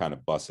know, kind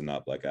of busting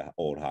up like an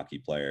old hockey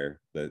player,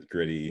 the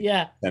gritty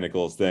Yeah.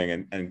 tentacles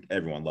thing. And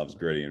everyone loves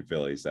gritty in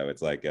Philly. So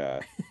it's like,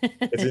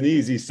 it's an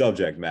easy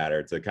subject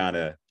matter to kind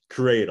of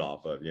create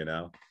off of, you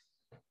know?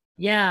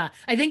 Yeah.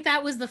 I think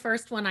that was the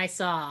first one I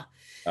saw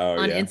Oh,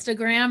 on yeah.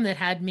 Instagram that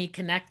had me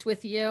connect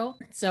with you.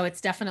 So it's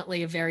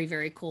definitely a very,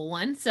 very cool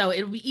one. So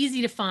it'll be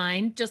easy to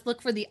find. Just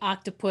look for the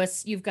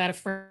octopus. You've got a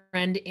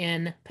friend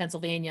in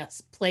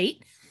Pennsylvania's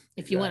plate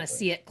if you want to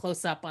Exactly. see it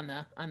close up on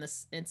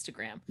this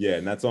Instagram. Yeah.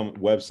 And that's on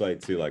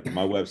website too. Like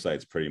my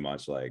website's pretty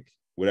much like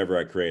whatever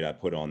I create, I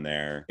put on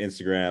there.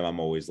 Instagram, I'm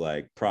always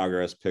like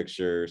progress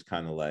pictures,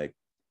 kind of like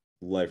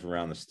life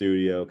around the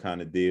studio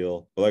kind of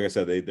deal. But like I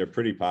said, they're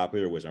pretty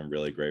popular, which I'm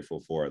really grateful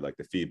for. Like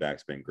the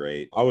feedback's been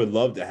great. I would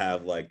love to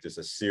have like just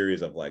a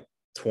series of like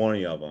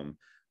 20 of them.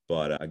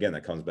 But again,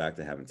 that comes back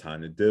to having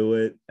time to do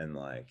it and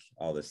like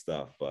all this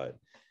stuff. But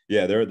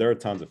yeah, there are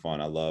tons of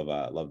fun. I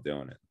love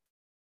doing it.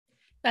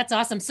 That's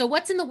awesome. So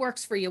what's in the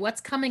works for you?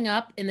 What's coming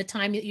up in the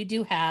time that you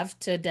do have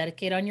to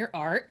dedicate on your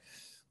art?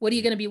 What are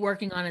you going to be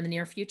working on in the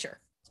near future?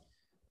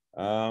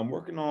 I'm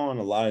working on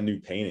a lot of new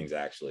paintings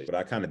actually, but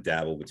I kind of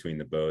dabble between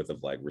the both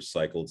of like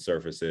recycled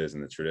surfaces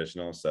and the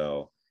traditional.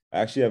 So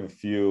I actually have a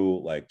few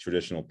like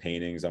traditional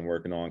paintings I'm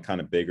working on, kind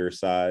of bigger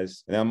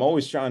size. And I'm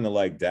always trying to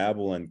like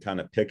dabble and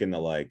kind of picking the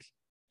like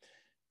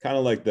kind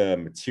of like the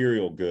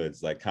material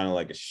goods, like kind of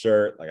like a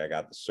shirt. Like I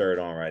got the shirt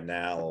on right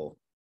now, little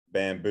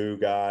bamboo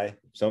guy.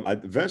 So I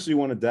eventually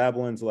want to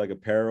dabble into like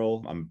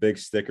apparel. I'm a big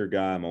sticker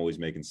guy. I'm always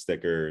making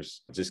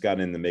stickers. Just got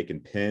into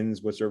making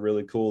pins, which are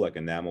really cool, like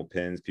enamel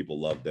pins.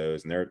 People love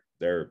those, and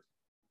they're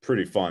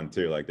pretty fun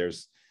too. Like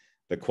there's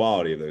the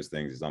quality of those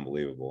things is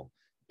unbelievable.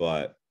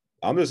 But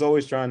I'm just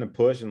always trying to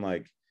push and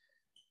like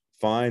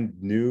find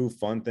new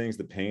fun things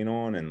to paint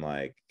on and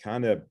like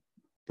kind of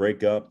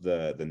break up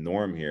the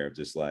norm here of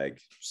just like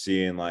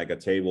seeing like a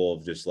table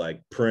of just like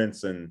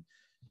prints and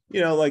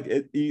like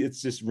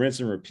it's just rinse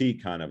and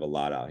repeat kind of a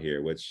lot out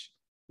here, which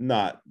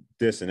not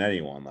dissing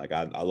anyone. Like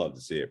I love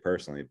to see it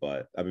personally,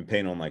 but I've been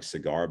painting on like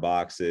cigar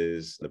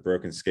boxes. The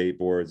broken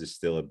skateboards is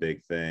still a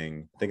big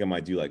thing. I think I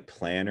might do like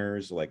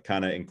planters, like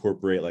kind of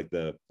incorporate like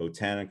the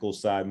botanical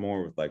side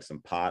more with like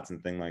some pots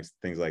and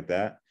things like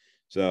that.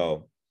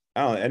 So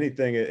I don't know,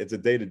 anything. It's a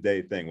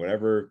day-to-day thing.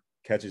 Whatever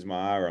catches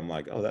my eye, or I'm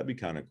like, oh, that'd be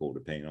kind of cool to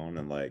paint on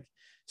and like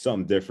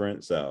something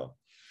different. So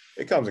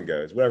it comes and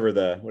goes, whatever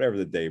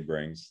the day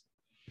brings.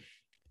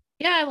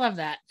 Yeah, I love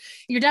that.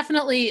 You're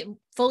definitely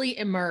fully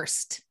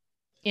immersed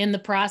in the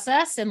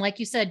process. And like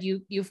you said,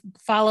 you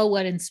follow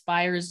what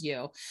inspires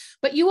you.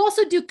 But you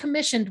also do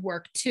commissioned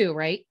work too,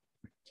 right?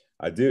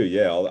 I do,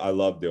 yeah. I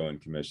love doing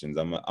commissions.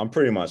 I'm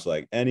pretty much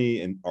like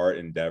any art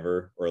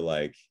endeavor or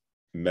like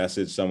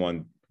message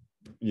someone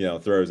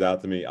throws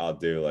out to me, I'll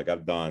do. Like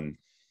I've done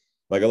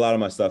like a lot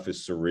of my stuff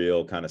is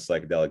surreal, kind of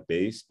psychedelic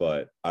based,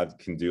 but I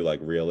can do like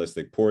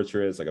realistic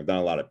portraits. Like I've done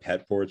a lot of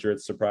pet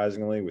portraits,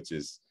 surprisingly, which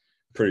is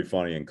pretty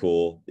funny and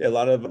cool. Yeah, a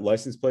lot of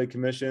license plate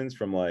commissions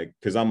from like,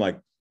 because I'm like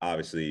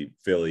obviously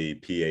Philly,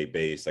 PA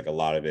based, like a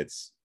lot of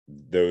it's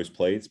those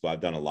plates, but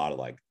I've done a lot of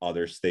like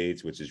other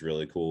states, which is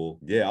really cool.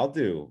 Yeah, I'll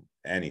do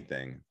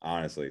anything,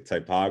 honestly.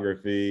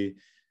 Typography,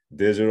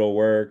 digital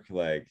work,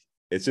 like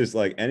it's just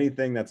like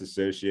anything that's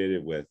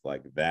associated with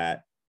like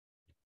that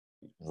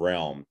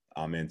realm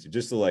I'm into,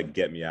 just to like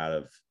get me out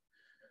of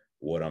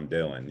what I'm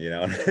doing, you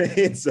know what I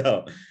mean?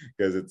 So,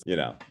 because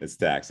it's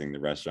taxing the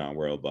restaurant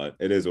world, but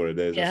it is what it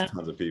is. Yeah. There's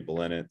tons of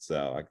people in it,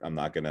 so I'm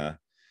not gonna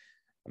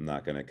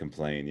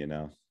complain,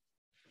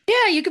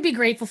 Yeah, you could be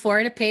grateful for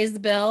it. It pays the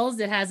bills.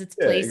 It has its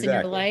Yeah, place in your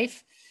exactly.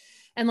 life.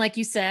 And like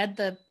you said,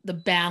 the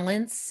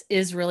balance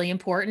is really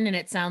important. And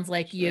it sounds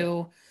like Sure.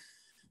 you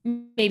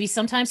maybe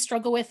sometimes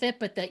struggle with it,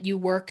 but that you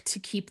work to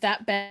keep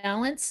that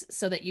balance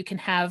so that you can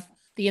have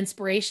the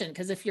inspiration.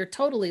 Because if you're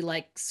totally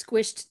like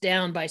squished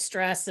down by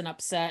stress and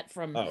upset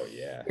from Oh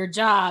yeah. your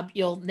job,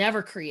 you'll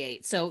never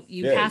create. So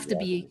you Yeah, have to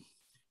exactly. be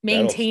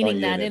That'll stunt maintaining you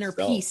in that inner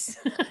itself. peace.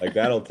 Like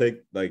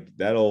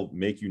that'll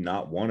make you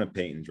not want to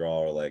paint and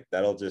draw, or like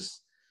that'll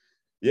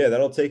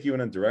take you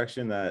in a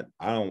direction that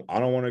I don't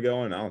want to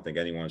go in. I don't think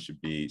anyone should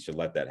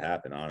let that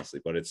happen, honestly.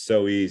 But it's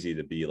so easy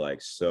to be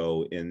like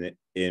so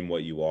in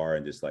what you are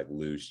and just like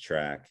lose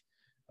track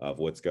of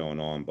what's going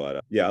on.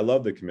 But yeah, I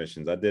love the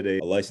commissions. I did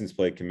a license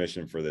plate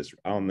commission for this.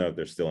 I don't know if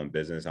they're still in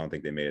business. I don't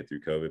think they made it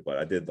through COVID, but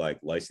I did like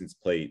license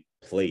plate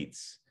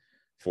plates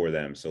for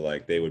them. So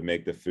like they would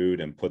make the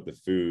food and put the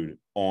food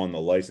on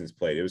the license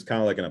plate. It was kind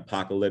of like an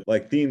apocalyptic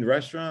like themed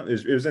restaurant.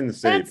 It was in the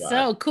city, That's but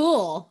so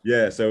cool.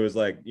 yeah, so it was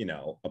like,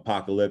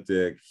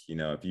 apocalyptic,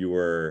 if you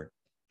were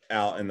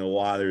out in the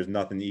wild, there's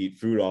nothing to eat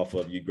food off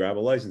of, you grab a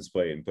license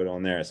plate and put it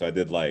on there. So I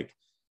did like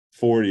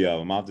 40 of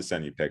them. I'll have to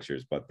send you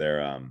pictures, but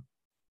they're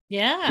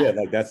yeah, Yeah.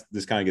 like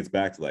this kind of gets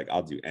back to like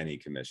I'll do any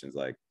commissions,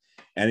 like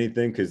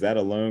anything, because that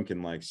alone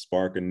can like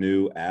spark a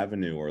new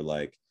avenue, or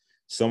like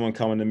someone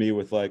coming to me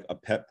with like a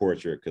pet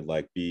portrait could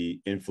like be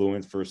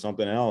influenced for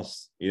something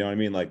else, you know what I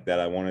mean, like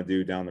that I want to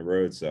do down the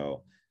road.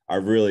 So I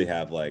really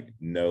have like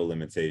no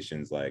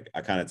limitations. Like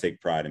I kind of take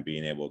pride in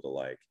being able to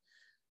like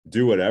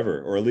do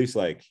whatever, or at least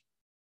like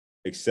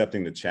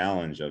accepting the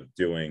challenge of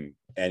doing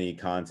any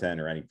content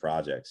or any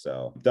project.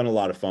 So I've done a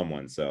lot of fun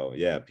ones. So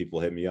yeah, people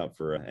hit me up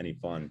for any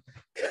fun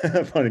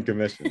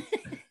commissions.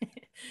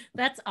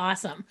 That's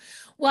awesome.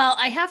 Well,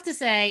 I have to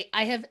say,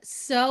 I have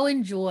so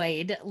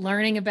enjoyed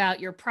learning about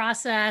your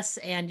process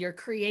and your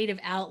creative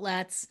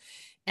outlets.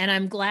 And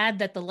I'm glad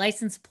that the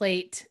license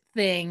plate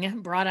thing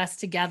brought us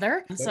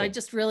together. So I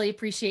just really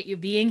appreciate you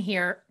being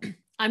here.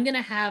 I'm going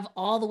to have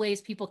all the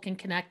ways people can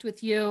connect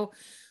with you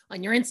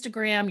on your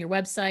Instagram, your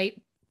website,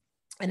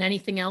 and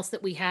anything else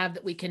that we have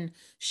that we can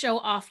show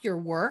off your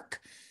work.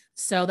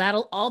 So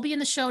that'll all be in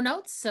the show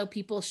notes. So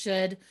people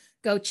should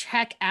go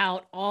check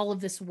out all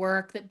of this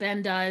work that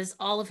Ben does,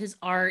 all of his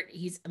art.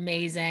 He's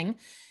amazing.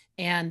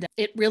 And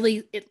it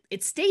really,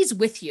 it stays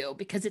with you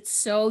because it's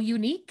so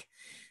unique.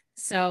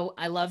 So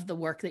I love the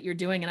work that you're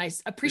doing, and I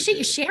appreciate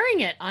you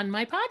sharing it on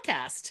my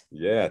podcast.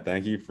 Yeah,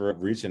 thank you for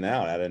reaching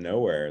out of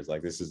nowhere. It's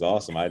like, this is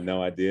awesome. I had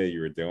no idea you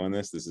were doing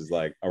this. This is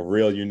like a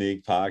real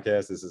unique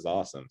podcast. This is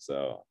awesome.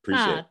 So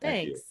appreciate it.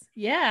 Thanks.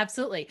 Yeah,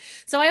 absolutely.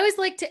 So I always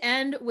like to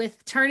end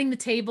with turning the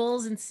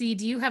tables and see,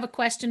 do you have a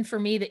question for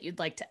me that you'd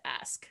like to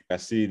ask? I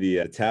see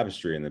the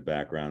tapestry in the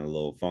background, a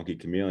little funky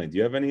chameleon. Do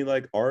you have any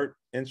like art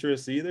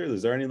interests either?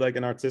 Is there any like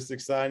an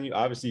artistic side in you?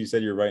 Obviously you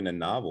said you're writing a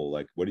novel.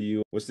 Like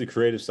what's the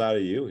creative side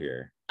of you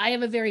here? I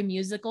have a very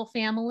musical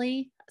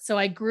family. So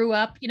I grew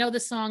up, you know, the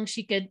song,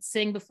 she could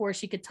sing before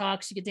she could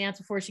talk, she could dance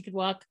before she could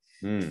walk.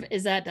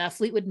 Is that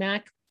Fleetwood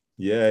Mac?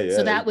 Yeah.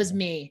 So that was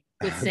me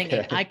with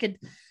singing. Okay.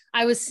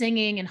 I was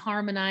singing and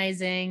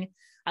harmonizing.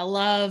 I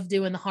love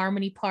doing the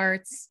harmony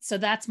parts. So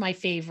that's my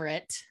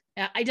favorite.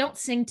 I don't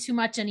sing too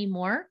much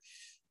anymore,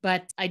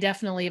 but I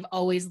definitely have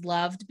always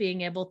loved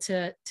being able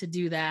to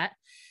do that.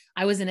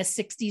 I was in a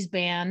 60s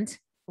band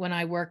when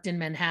I worked in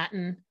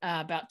Manhattan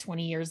about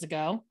 20 years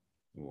ago.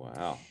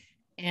 Wow.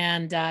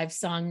 And I've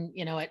sung,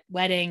 you know, at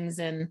weddings.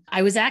 And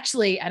I was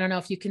actually, I don't know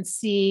if you can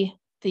see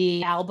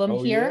the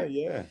album here.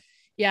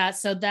 Yeah.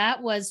 So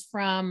that was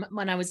from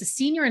when I was a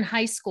senior in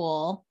high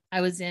school.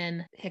 I was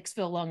in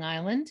Hicksville, Long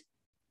Island.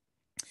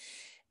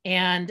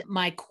 And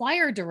my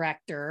choir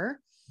director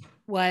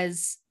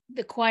was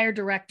the choir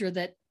director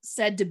that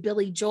said to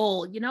Billy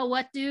Joel, you know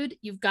what, dude,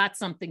 you've got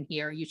something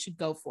here. You should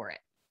go for it.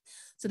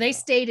 So they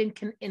stayed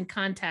in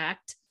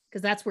contact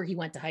because that's where he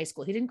went to high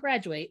school. He didn't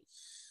graduate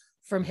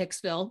from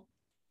Hicksville,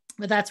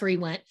 but that's where he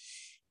went.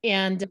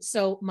 And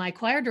so my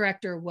choir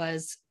director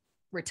was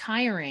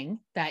retiring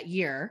that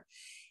year,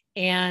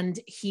 and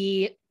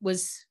he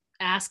was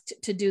asked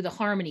to do the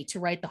harmony,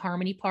 to write the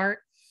harmony part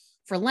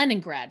for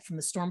Leningrad from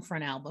the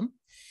Stormfront album.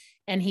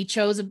 And he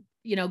chose a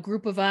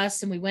group of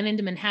us, and we went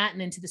into Manhattan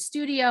into the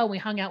studio. We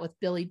hung out with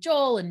Billy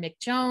Joel and Mick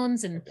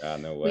Jones, and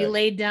we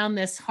laid down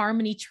this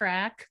harmony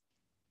track.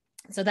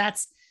 So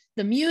that's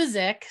the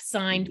music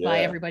signed by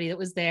everybody that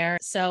was there.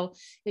 So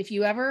if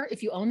you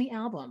own the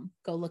album,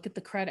 go look at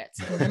the credits.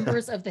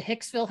 Members of the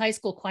Hicksville High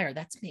School Choir.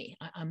 That's me.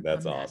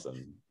 That's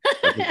awesome.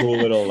 That's a cool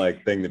little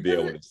like thing to be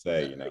able to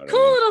say, you know.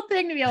 Little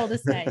thing to be able to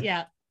say.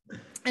 Yeah.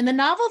 And the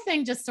novel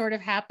thing just sort of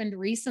happened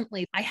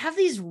recently. I have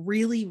these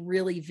really,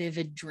 really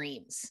vivid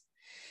dreams.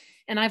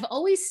 And I've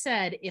always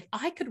said, if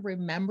I could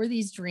remember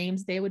these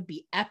dreams, they would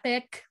be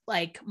epic,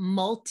 like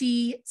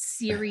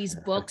multi-series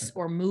books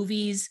or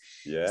movies.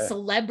 Yeah.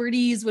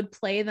 Celebrities would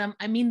play them.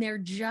 I mean, they're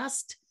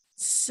just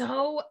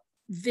so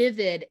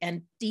vivid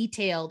and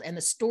detailed, and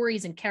the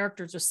stories and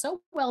characters are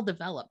so well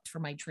developed for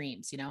my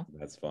dreams, you know?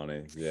 That's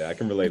funny. Yeah, I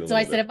can relate. So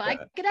I said, if I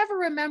could ever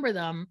remember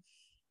them,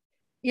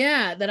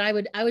 that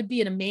I would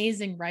be an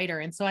amazing writer.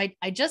 And so I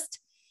just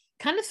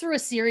kind of through a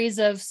series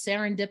of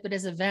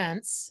serendipitous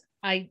events,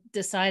 I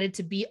decided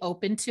to be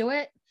open to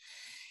it.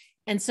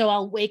 And so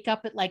I'll wake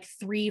up at like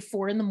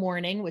 3-4 in the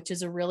morning, which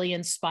is a really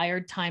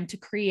inspired time to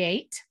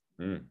create.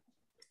 And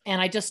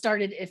I just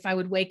started, if I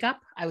would wake up,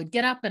 I would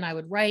get up and I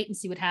would write and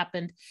see what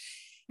happened.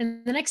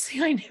 And the next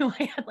thing I knew,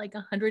 I had like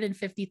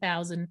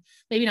 150,000,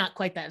 maybe not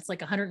quite that. It's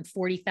like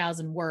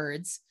 140,000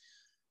 words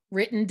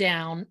written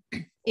down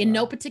in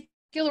no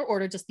particular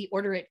order, just the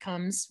order it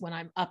comes when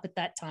I'm up at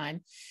that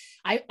time.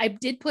 I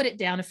did put it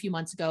down a few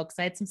months ago because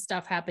I had some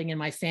stuff happening in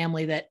my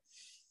family that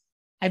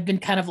I've been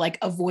kind of like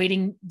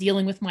avoiding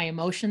dealing with my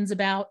emotions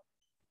about.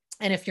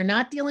 And if you're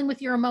not dealing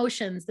with your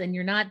emotions, then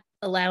you're not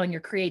allowing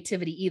your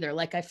creativity either.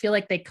 Like, I feel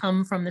like they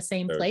come from the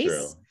same place.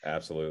 True.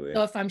 Absolutely.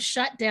 So if I'm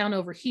shut down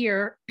over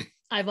here,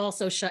 I've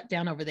also shut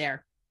down over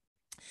there.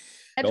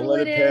 Don't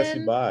let it pass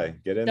you by.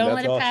 Get in. Don't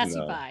let it pass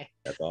you by.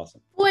 That's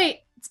awesome. Boy,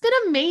 it's been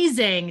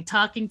amazing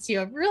talking to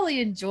you. I've really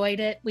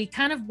enjoyed it. We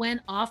kind of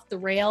went off the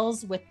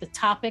rails with the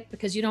topic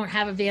because you don't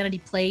have a vanity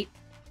plate,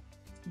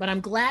 but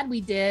I'm glad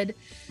we did.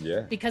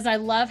 Yeah. Because I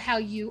love how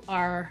you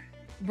are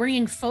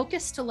bringing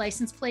focus to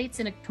license plates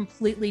in a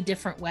completely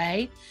different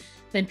way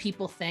than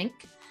people think.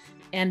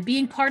 And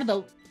being part of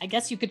the, I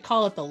guess you could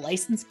call it the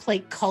license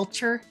plate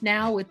culture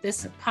now with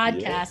this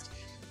podcast,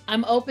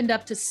 I'm opened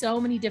up to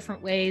so many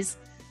different ways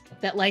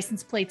that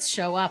license plates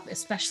show up,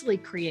 especially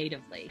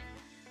creatively.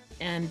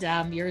 And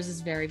yours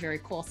is very, very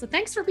cool. So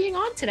thanks for being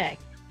on today.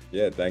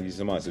 Yeah, thank you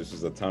so much. This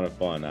was a ton of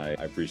fun. I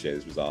appreciate it.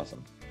 This was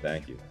awesome.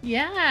 Thank you.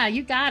 Yeah,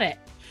 you got it.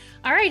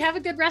 All right, have a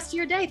good rest of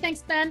your day.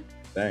 Thanks, Ben.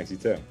 Thanks, you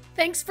too.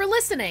 Thanks for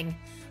listening.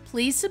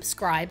 Please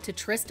subscribe to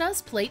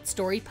Trista's Plate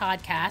Story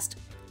podcast,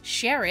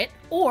 share it,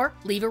 or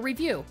leave a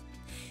review.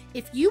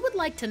 If you would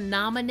like to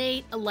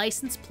nominate a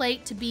license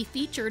plate to be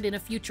featured in a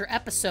future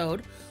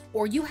episode,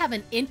 or you have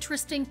an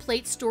interesting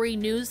Plate Story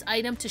news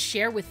item to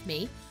share with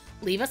me,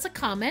 leave us a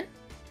comment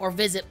or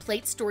visit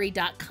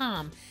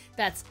platestory.com.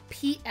 That's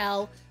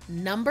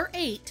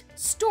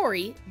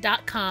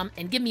PL8STORY.com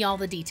and give me all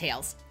the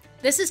details.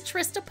 This is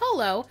Trista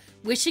Polo,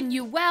 wishing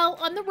you well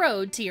on the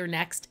road to your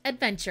next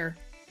adventure.